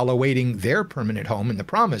shelters while awaiting their permanent home in the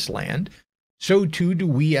Promised Land, so too do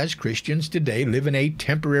we as Christians today live in a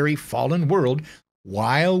temporary fallen world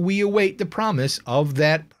while we await the promise of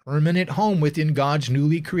that permanent home within God's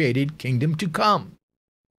newly created kingdom to come.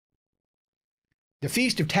 The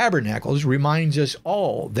Feast of Tabernacles reminds us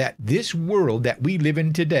all that this world that we live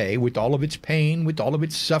in today, with all of its pain, with all of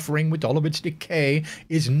its suffering, with all of its decay,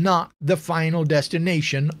 is not the final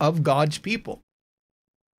destination of God's people.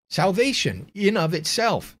 Salvation in of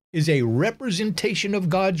itself is a representation of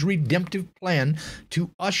God's redemptive plan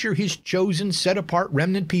to usher his chosen, set-apart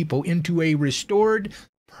remnant people into a restored,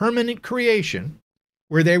 permanent creation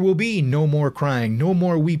where there will be no more crying, no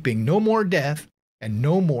more weeping, no more death, and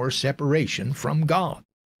no more separation from God.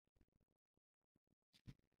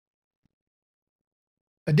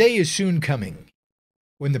 A day is soon coming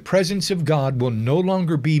when the presence of God will no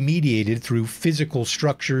longer be mediated through physical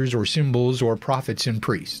structures or symbols or prophets and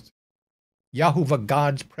priests. Yahuwah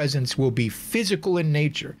God's presence will be physical in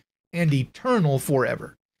nature and eternal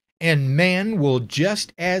forever, and man will,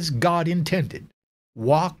 just as God intended,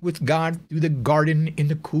 walk with God through the garden in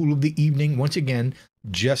the cool of the evening once again,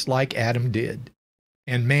 just like Adam did.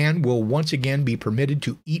 And man will once again be permitted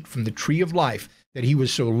to eat from the tree of life that he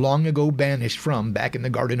was so long ago banished from back in the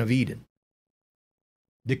Garden of Eden.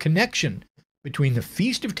 The connection between the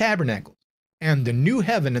Feast of Tabernacles and the new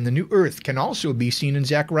heaven and the new earth can also be seen in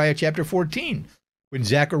Zechariah chapter 14, when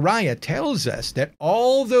Zechariah tells us that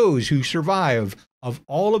all those who survive of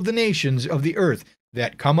all of the nations of the earth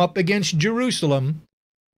that come up against Jerusalem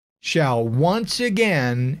shall once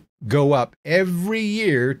again go up every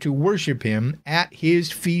year to worship him at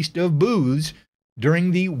his Feast of Booths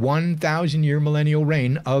during the 1,000-year millennial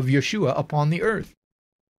reign of Yeshua upon the earth.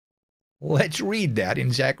 Let's read that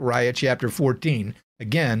in Zechariah chapter 14.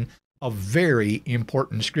 Again, a very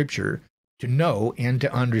important scripture to know and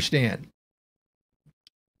to understand.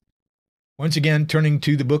 Once again, turning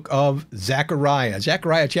to the book of Zechariah.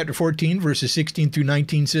 Zechariah chapter 14, verses 16 through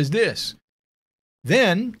 19 says this: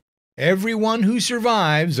 Then everyone who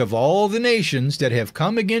survives of all the nations that have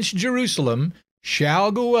come against Jerusalem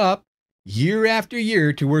shall go up year after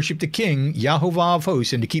year to worship the King, Yahuwah of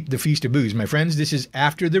hosts, and to keep the Feast of Booths. My friends, this is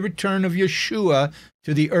after the return of Yeshua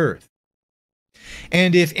to the earth.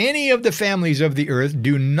 And if any of the families of the earth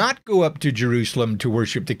do not go up to Jerusalem to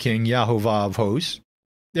worship the King, Yahuwah of hosts,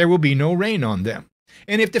 there will be no rain on them.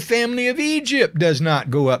 And if the family of Egypt does not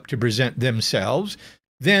go up to present themselves,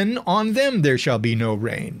 then on them there shall be no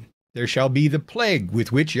rain. There shall be the plague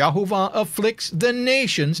with which Yahuwah afflicts the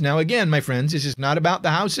nations. Now again, my friends, this is not about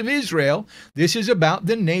the house of Israel. This is about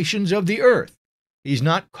the nations of the earth. He's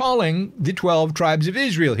not calling the 12 tribes of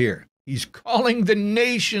Israel here. He's calling the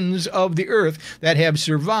nations of the earth that have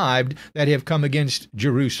survived, that have come against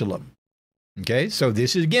Jerusalem. Okay, so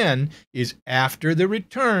this again is after the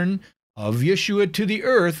return of Yeshua to the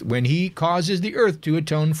earth, when he causes the earth to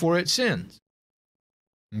atone for its sins.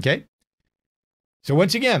 Okay? So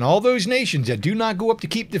once again, all those nations that do not go up to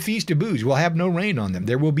keep the Feast of Booths will have no rain on them.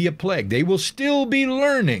 There will be a plague. They will still be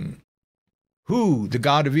learning who the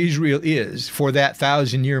God of Israel is for that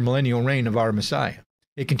 1,000-year millennial reign of our Messiah.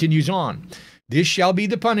 It continues on. This shall be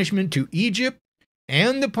the punishment to Egypt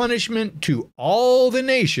and the punishment to all the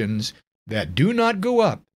nations that do not go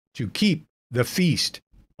up to keep the Feast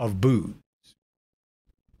of Booths.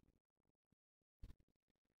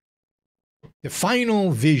 The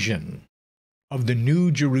final vision of the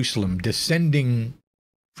New Jerusalem descending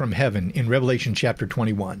from heaven in Revelation chapter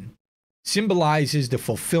 21 symbolizes the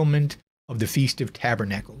fulfillment of the Feast of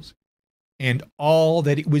Tabernacles and all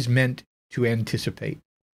that it was meant to anticipate.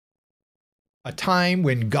 A time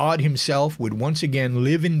when God himself would once again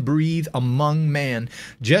live and breathe among man,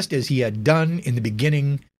 just as he had done in the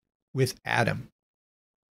beginning with Adam.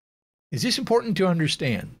 Is this important to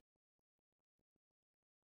understand?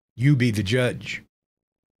 You be the judge.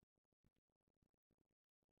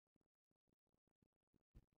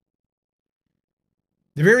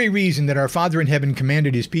 The very reason that our Father in heaven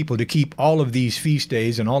commanded his people to keep all of these feast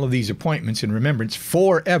days and all of these appointments in remembrance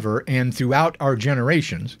forever and throughout our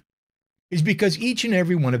generations is because each and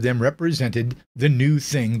every one of them represented the new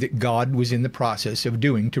thing that God was in the process of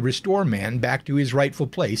doing to restore man back to his rightful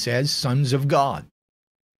place as sons of God.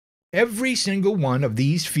 Every single one of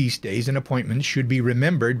these feast days and appointments should be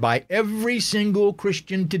remembered by every single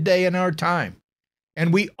Christian today in our time.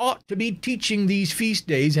 And we ought to be teaching these feast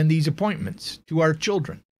days and these appointments to our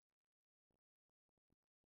children.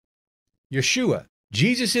 Yeshua,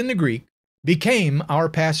 Jesus in the Greek, became our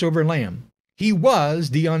Passover lamb. He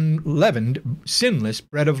was the unleavened, sinless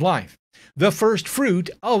bread of life, the first fruit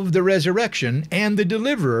of the resurrection, and the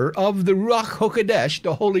deliverer of the Ruach HaKodesh,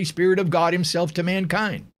 the Holy Spirit of God himself to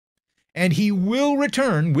mankind. And he will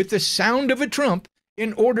return with the sound of a trump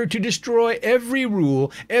in order to destroy every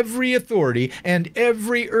rule, every authority, and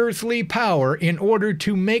every earthly power in order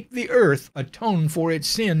to make the earth atone for its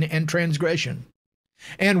sin and transgression.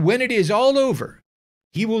 And when it is all over,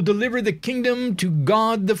 he will deliver the kingdom to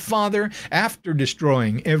God the Father after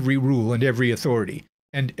destroying every rule and every authority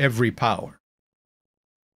and every power.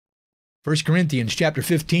 1 Corinthians chapter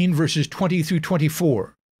 15, verses 20 through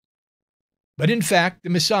 24. But in fact, the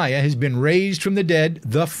Messiah has been raised from the dead,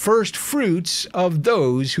 the first fruits of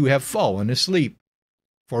those who have fallen asleep.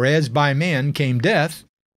 For as by man came death,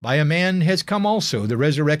 by a man has come also the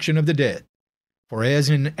resurrection of the dead. For as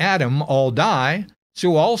in Adam all die,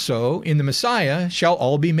 so also in the Messiah shall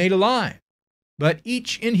all be made alive, but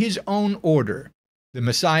each in his own order. The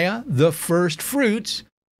Messiah, the first fruits,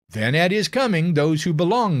 then at his coming those who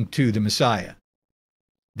belong to the Messiah.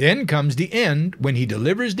 Then comes the end when he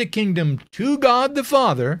delivers the kingdom to God the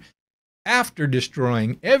Father after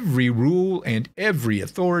destroying every rule and every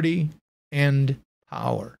authority and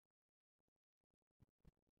power.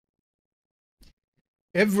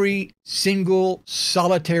 Every single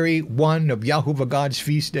solitary one of Yahuwah God's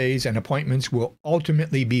feast days and appointments will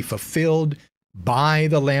ultimately be fulfilled by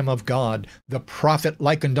the Lamb of God, the prophet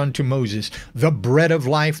likened unto Moses, the bread of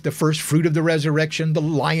life, the first fruit of the resurrection, the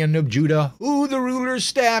Lion of Judah, who the ruler's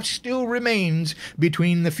staff still remains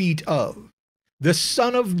between the feet of, the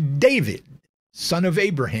Son of David, son of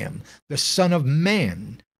Abraham, the Son of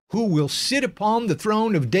Man, who will sit upon the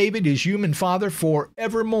throne of David, his human father,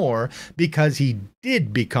 forevermore, because he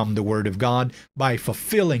did become the Word of God by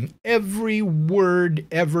fulfilling every word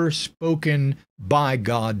ever spoken by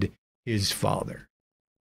God his Father.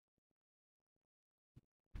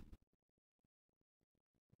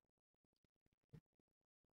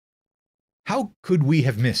 How could we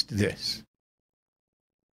have missed this?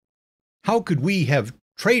 How could we have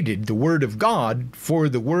traded the Word of God for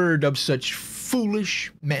the word of such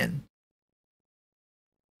foolish men?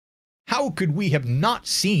 How could we have not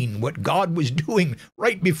seen what God was doing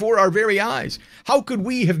right before our very eyes? How could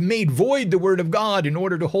we have made void the Word of God in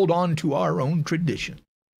order to hold on to our own tradition?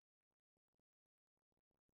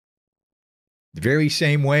 The very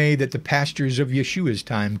same way that the pastors of Yeshua's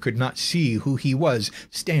time could not see who he was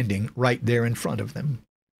standing right there in front of them.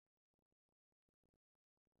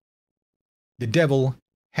 The devil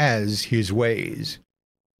has his ways,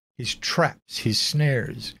 his traps, his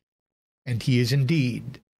snares, and he is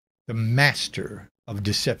indeed the master of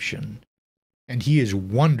deception, and he is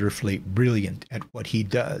wonderfully brilliant at what he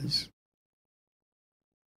does.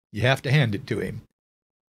 You have to hand it to him.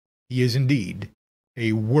 He is indeed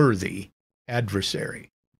a worthy adversary.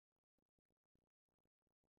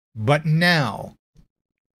 But now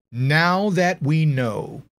that we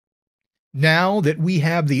know, now that we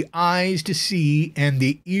have the eyes to see and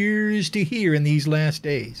the ears to hear in these last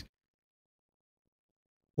days,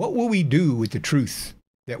 what will we do with the truth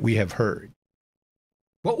that we have heard?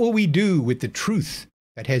 What will we do with the truth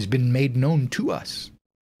that has been made known to us?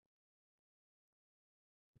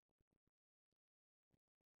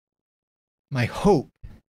 My hope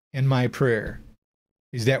and my prayer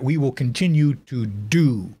is that we will continue to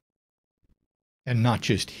do and not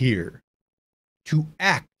just hear, to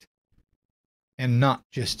act and not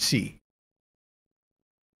just see.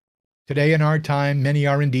 Today in our time, many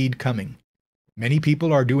are indeed coming. Many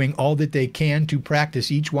people are doing all that they can to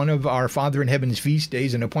practice each one of our Father in Heaven's feast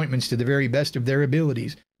days and appointments to the very best of their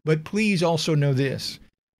abilities. But please also know this.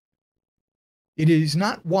 It is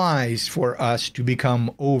not wise for us to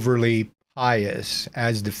become overly pious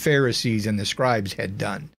as the Pharisees and the scribes had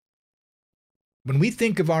done. When we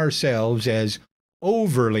think of ourselves as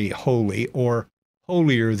overly holy or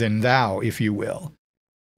holier than thou, if you will,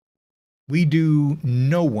 we do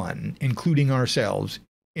no one, including ourselves,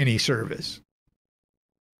 any service.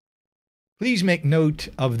 Please make note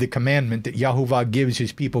of the commandment that Yahuwah gives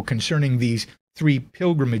his people concerning these 3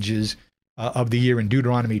 pilgrimages of the year in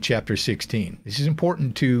Deuteronomy chapter 16. This is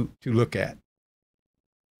important to look at.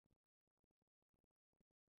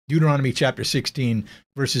 Deuteronomy chapter 16,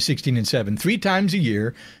 verses 16 and 7. 3 times a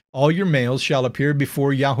year, all your males shall appear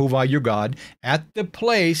before Yahovah your God at the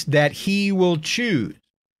place that he will choose,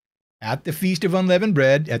 at the feast of unleavened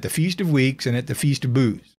bread, at the feast of weeks, and at the feast of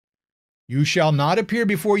booths. You shall not appear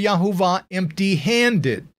before Yahovah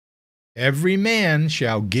empty-handed. Every man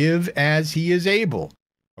shall give as he is able,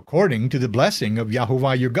 according to the blessing of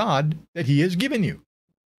Yahovah your God that he has given you.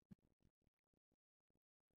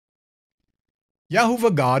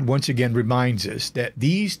 Yahovah God once again reminds us that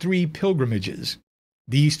these 3 pilgrimages,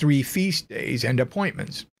 these 3 feast days and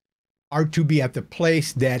appointments, are to be at the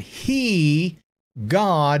place that he,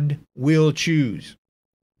 God, will choose.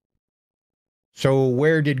 So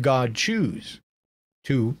where did God choose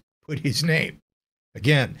to put his name?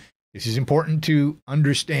 Again, this is important to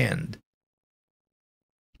understand.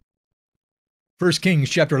 1 Kings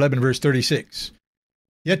chapter 11, verse 36.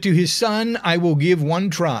 Yet to his son I will give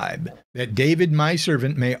one tribe, that David my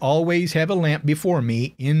servant may always have a lamp before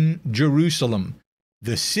me in Jerusalem,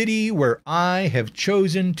 the city where I have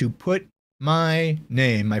chosen to put my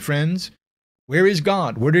name. My friends, where is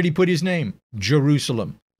God? Where did he put his name?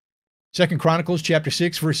 Jerusalem. 2 Chronicles chapter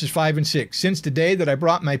 6, verses 5 and 6. Since the day that I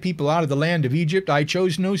brought my people out of the land of Egypt, I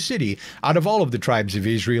chose no city out of all of the tribes of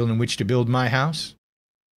Israel in which to build my house,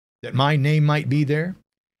 that my name might be there.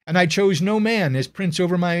 And I chose no man as prince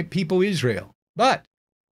over my people Israel. But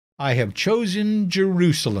I have chosen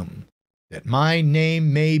Jerusalem, that my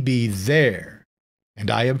name may be there. And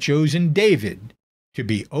I have chosen David to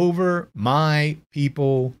be over my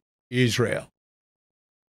people Israel.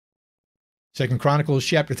 2 Chronicles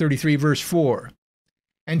chapter 33, verse 4.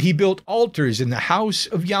 And he built altars in the house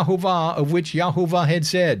of Yahovah, of which Yahovah had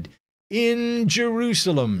said, in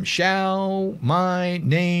Jerusalem shall my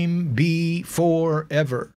name be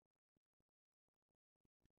forever.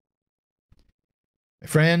 My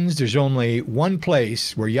friends, there's only one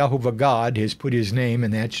place where Yahovah God has put his name,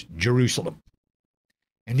 and that's Jerusalem.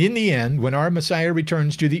 And in the end, when our Messiah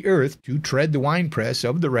returns to the earth to tread the winepress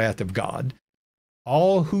of the wrath of God,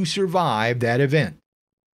 all who survive that event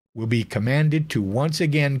will be commanded to once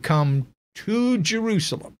again come to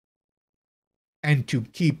Jerusalem and to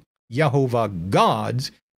keep Yahovah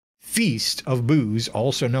God's feast of booths,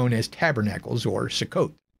 also known as Tabernacles or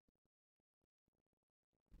Sukkot.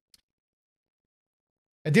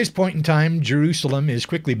 At this point in time, Jerusalem is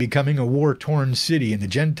quickly becoming a war-torn city, and the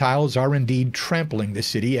Gentiles are indeed trampling the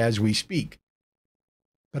city as we speak.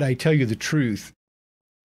 But I tell you the truth,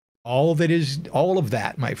 all of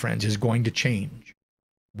that, my friends, is going to change.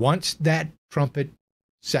 Once that trumpet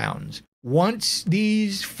sounds, once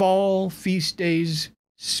these fall feast days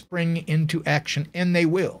spring into action, and they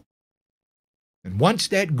will, and once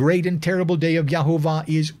that great and terrible day of Yahovah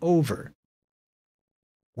is over,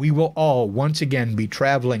 we will all once again be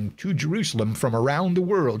traveling to Jerusalem from around the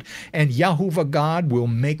world, and Yahovah God will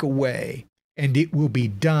make a way, and it will be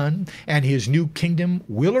done, and his new kingdom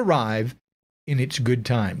will arrive in its good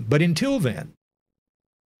time. But until then,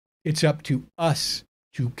 it's up to us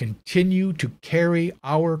to continue to carry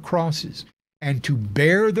our crosses and to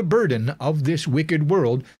bear the burden of this wicked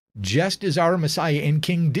world, just as our Messiah and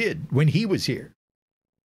King did when he was here.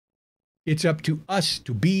 It's up to us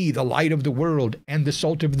to be the light of the world and the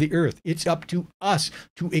salt of the earth. It's up to us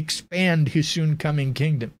to expand his soon coming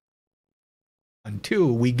kingdom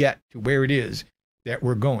until we get to where it is that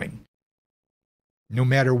we're going, no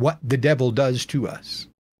matter what the devil does to us.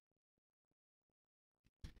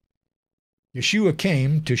 Yeshua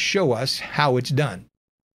came to show us how it's done,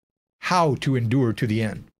 how to endure to the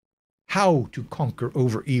end, how to conquer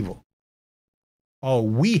over evil. All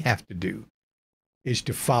we have to do is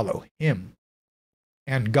to follow him.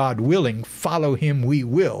 And God willing, follow him we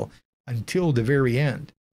will until the very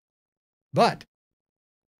end. But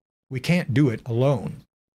we can't do it alone.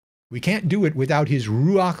 We can't do it without his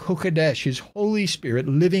Ruach HaKodesh, his Holy Spirit,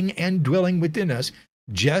 living and dwelling within us,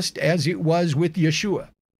 just as it was with Yeshua.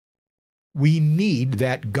 We need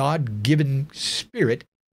that God-given Spirit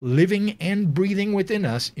living and breathing within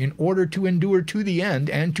us in order to endure to the end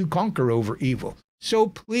and to conquer over evil. So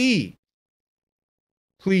please,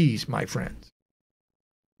 my friends,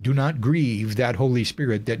 do not grieve that Holy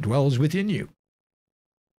Spirit that dwells within you.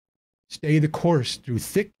 Stay the course through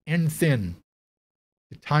thick and thin.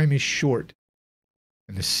 The time is short,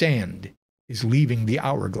 and the sand is leaving the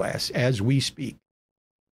hourglass as we speak.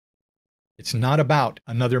 It's not about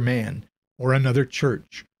another man or another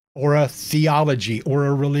church or a theology or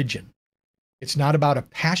a religion. It's not about a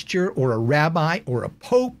pastor or a rabbi or a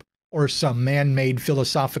pope or some man-made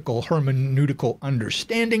philosophical hermeneutical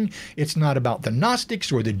understanding. It's not about the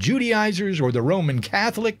Gnostics or the Judaizers or the Roman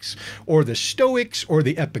Catholics or the Stoics or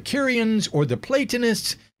the Epicureans or the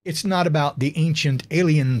Platonists. It's not about the ancient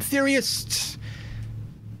alien theorists.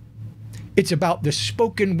 It's about the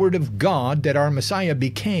spoken word of God that our Messiah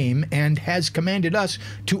became and has commanded us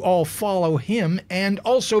to all follow him and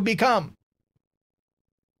also become.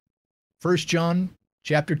 1 John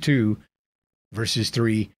chapter 2, verses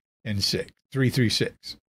 3 through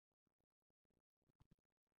 6.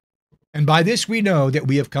 And by this we know that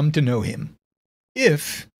we have come to know him,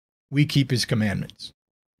 if we keep his commandments.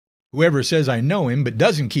 Whoever says, I know him, but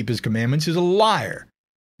doesn't keep his commandments is a liar,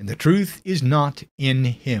 and the truth is not in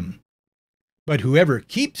him. But whoever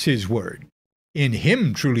keeps his word, in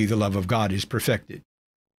him truly the love of God is perfected.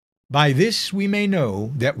 By this we may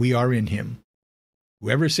know that we are in him.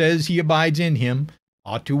 Whoever says he abides in him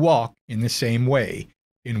ought to walk in the same way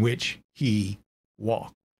in which he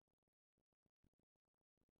walked.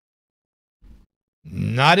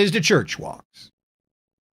 Not as the church walks,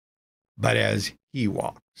 but as he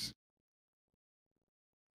walks.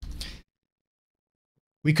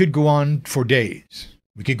 We could go on for days.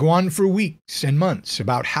 We could go on for weeks and months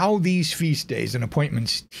about how these feast days and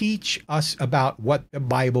appointments teach us about what the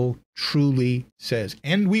Bible truly says.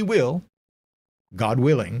 And we will, God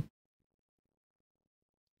willing.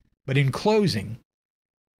 But in closing,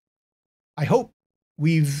 I hope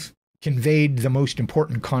we've conveyed the most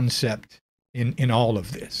important concept in all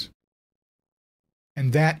of this.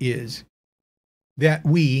 And that is that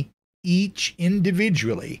we, each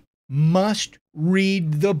individually, must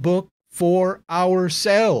read the book for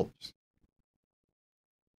ourselves.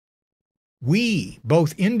 We,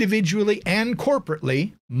 both individually and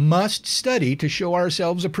corporately, must study to show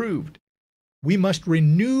ourselves approved. We must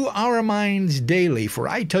renew our minds daily, for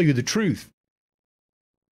I tell you the truth,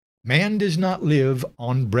 man does not live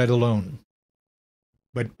on bread alone,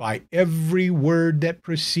 but by every word that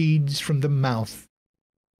proceeds from the mouth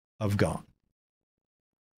of God.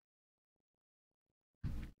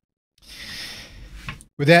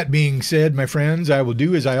 With that being said, my friends, I will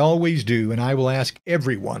do as I always do, and I will ask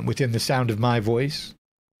everyone within the sound of my voice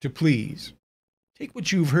to please take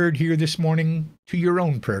what you've heard here this morning to your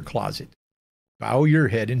own prayer closet. Bow your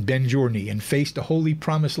head and bend your knee and face the holy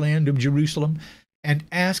promised land of Jerusalem and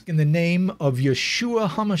ask in the name of Yeshua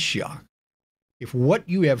HaMashiach if what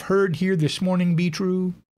you have heard here this morning be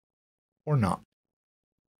true or not.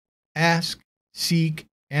 Ask, seek,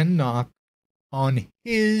 and knock on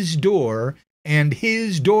his door and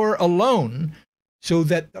his door alone, so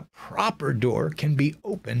that the proper door can be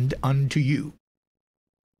opened unto you.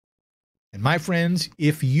 And my friends,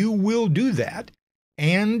 if you will do that,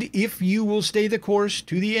 and if you will stay the course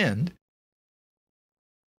to the end,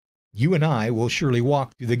 you and I will surely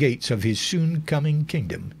walk through the gates of his soon coming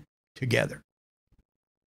kingdom together.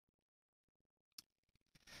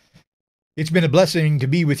 It's been a blessing to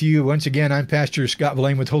be with you. Once again, I'm Pastor Scott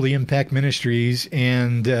Villain with Holy Impact Ministries,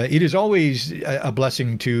 and it is always a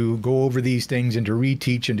blessing to go over these things and to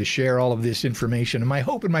reteach and to share all of this information. And my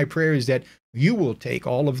hope and my prayer is that you will take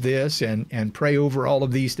all of this and pray over all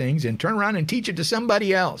of these things and turn around and teach it to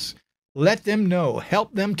somebody else. Let them know.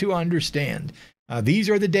 Help them to understand. These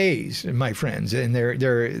are the days, my friends, and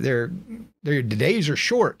the days are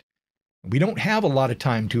short. We don't have a lot of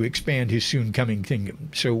time to expand his soon coming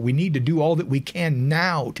kingdom, so we need to do all that we can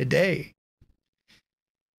now, today.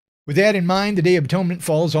 With that in mind, the Day of Atonement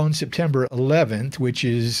falls on September 11th, which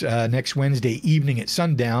is next Wednesday evening at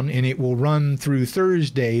sundown, and it will run through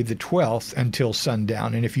Thursday the 12th until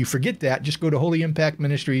sundown. And if you forget that, just go to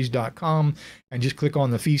holyimpactministries.com and just click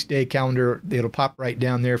on the feast day calendar. It'll pop right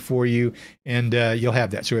down there for you, and you'll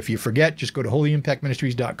have that. So if you forget, just go to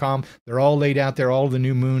holyimpactministries.com. They're all laid out there. All of the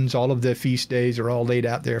new moons, all of the feast days are all laid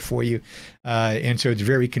out there for you. And so it's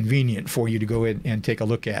very convenient for you to go in and take a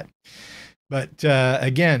look at. But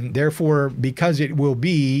again, therefore, because it will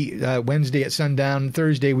be Wednesday at sundown,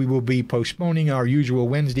 Thursday, we will be postponing our usual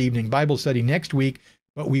Wednesday evening Bible study next week,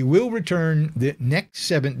 but we will return the next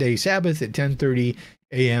seventh-day Sabbath at 10:30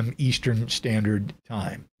 a.m. Eastern Standard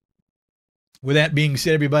Time. With that being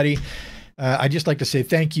said, everybody, I'd just like to say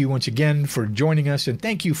thank you once again for joining us, and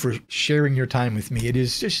thank you for sharing your time with me. It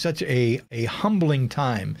is just such a humbling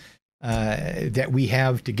time that we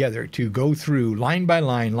have together to go through line by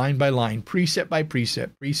line, precept by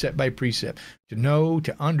precept, precept by precept, to know,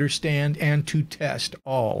 to understand, and to test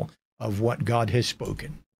all of what God has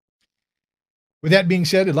spoken. With that being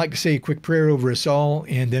said, I'd like to say a quick prayer over us all,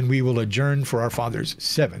 and then we will adjourn for our Father's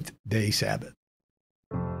seventh-day Sabbath.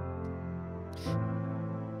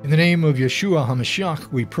 In the name of Yeshua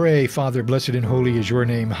HaMashiach, we pray, Father, blessed and holy is your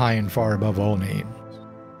name, high and far above all names.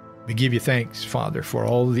 We give you thanks, Father, for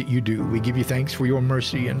all that you do. We give you thanks for your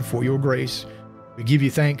mercy and for your grace. We give you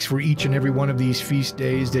thanks for each and every one of these feast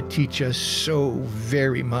days that teach us so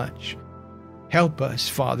very much. Help us,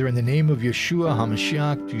 Father, in the name of Yeshua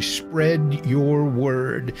HaMashiach, to spread your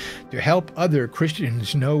word, to help other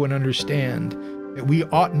Christians know and understand that we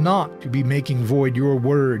ought not to be making void your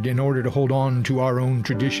word in order to hold on to our own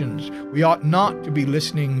traditions. We ought not to be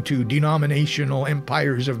listening to denominational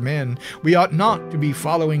empires of men. We ought not to be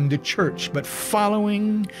following the church, but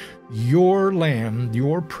following your lamb,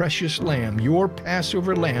 your precious lamb, your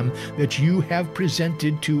Passover lamb that you have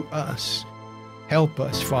presented to us. Help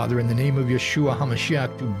us, Father, in the name of Yeshua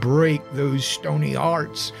HaMashiach, to break those stony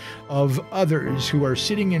hearts of others who are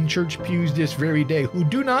sitting in church pews this very day, who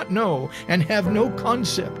do not know and have no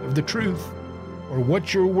concept of the truth or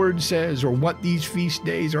what your word says or what these feast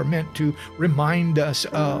days are meant to remind us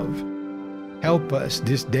of. Help us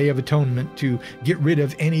this Day of Atonement to get rid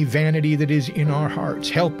of any vanity that is in our hearts.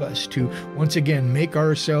 Help us to once again make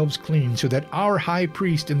ourselves clean so that our high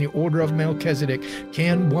priest in the order of Melchizedek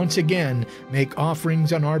can once again make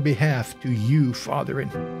offerings on our behalf to you, Father in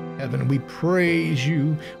heaven. We praise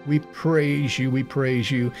you, we praise you, we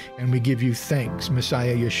praise you, and we give you thanks,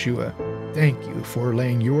 Messiah Yeshua. Thank you for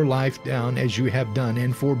laying your life down as you have done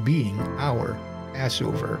and for being our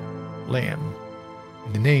Passover lamb.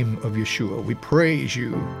 In the name of Yeshua, we praise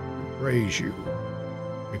you, we praise you,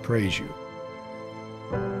 we praise you.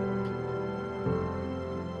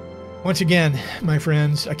 Once again, my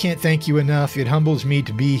friends, I can't thank you enough. It humbles me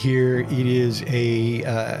to be here. It is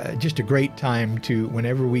just a great time to,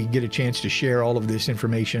 whenever we get a chance to share all of this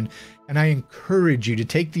information. And I encourage you to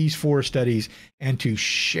take these 4 studies and to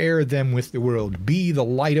share them with the world. Be the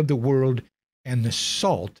light of the world and the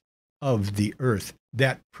salt of the earth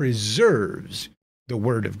that preserves the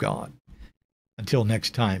Word of God. Until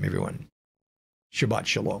next time, everyone, Shabbat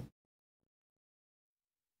Shalom.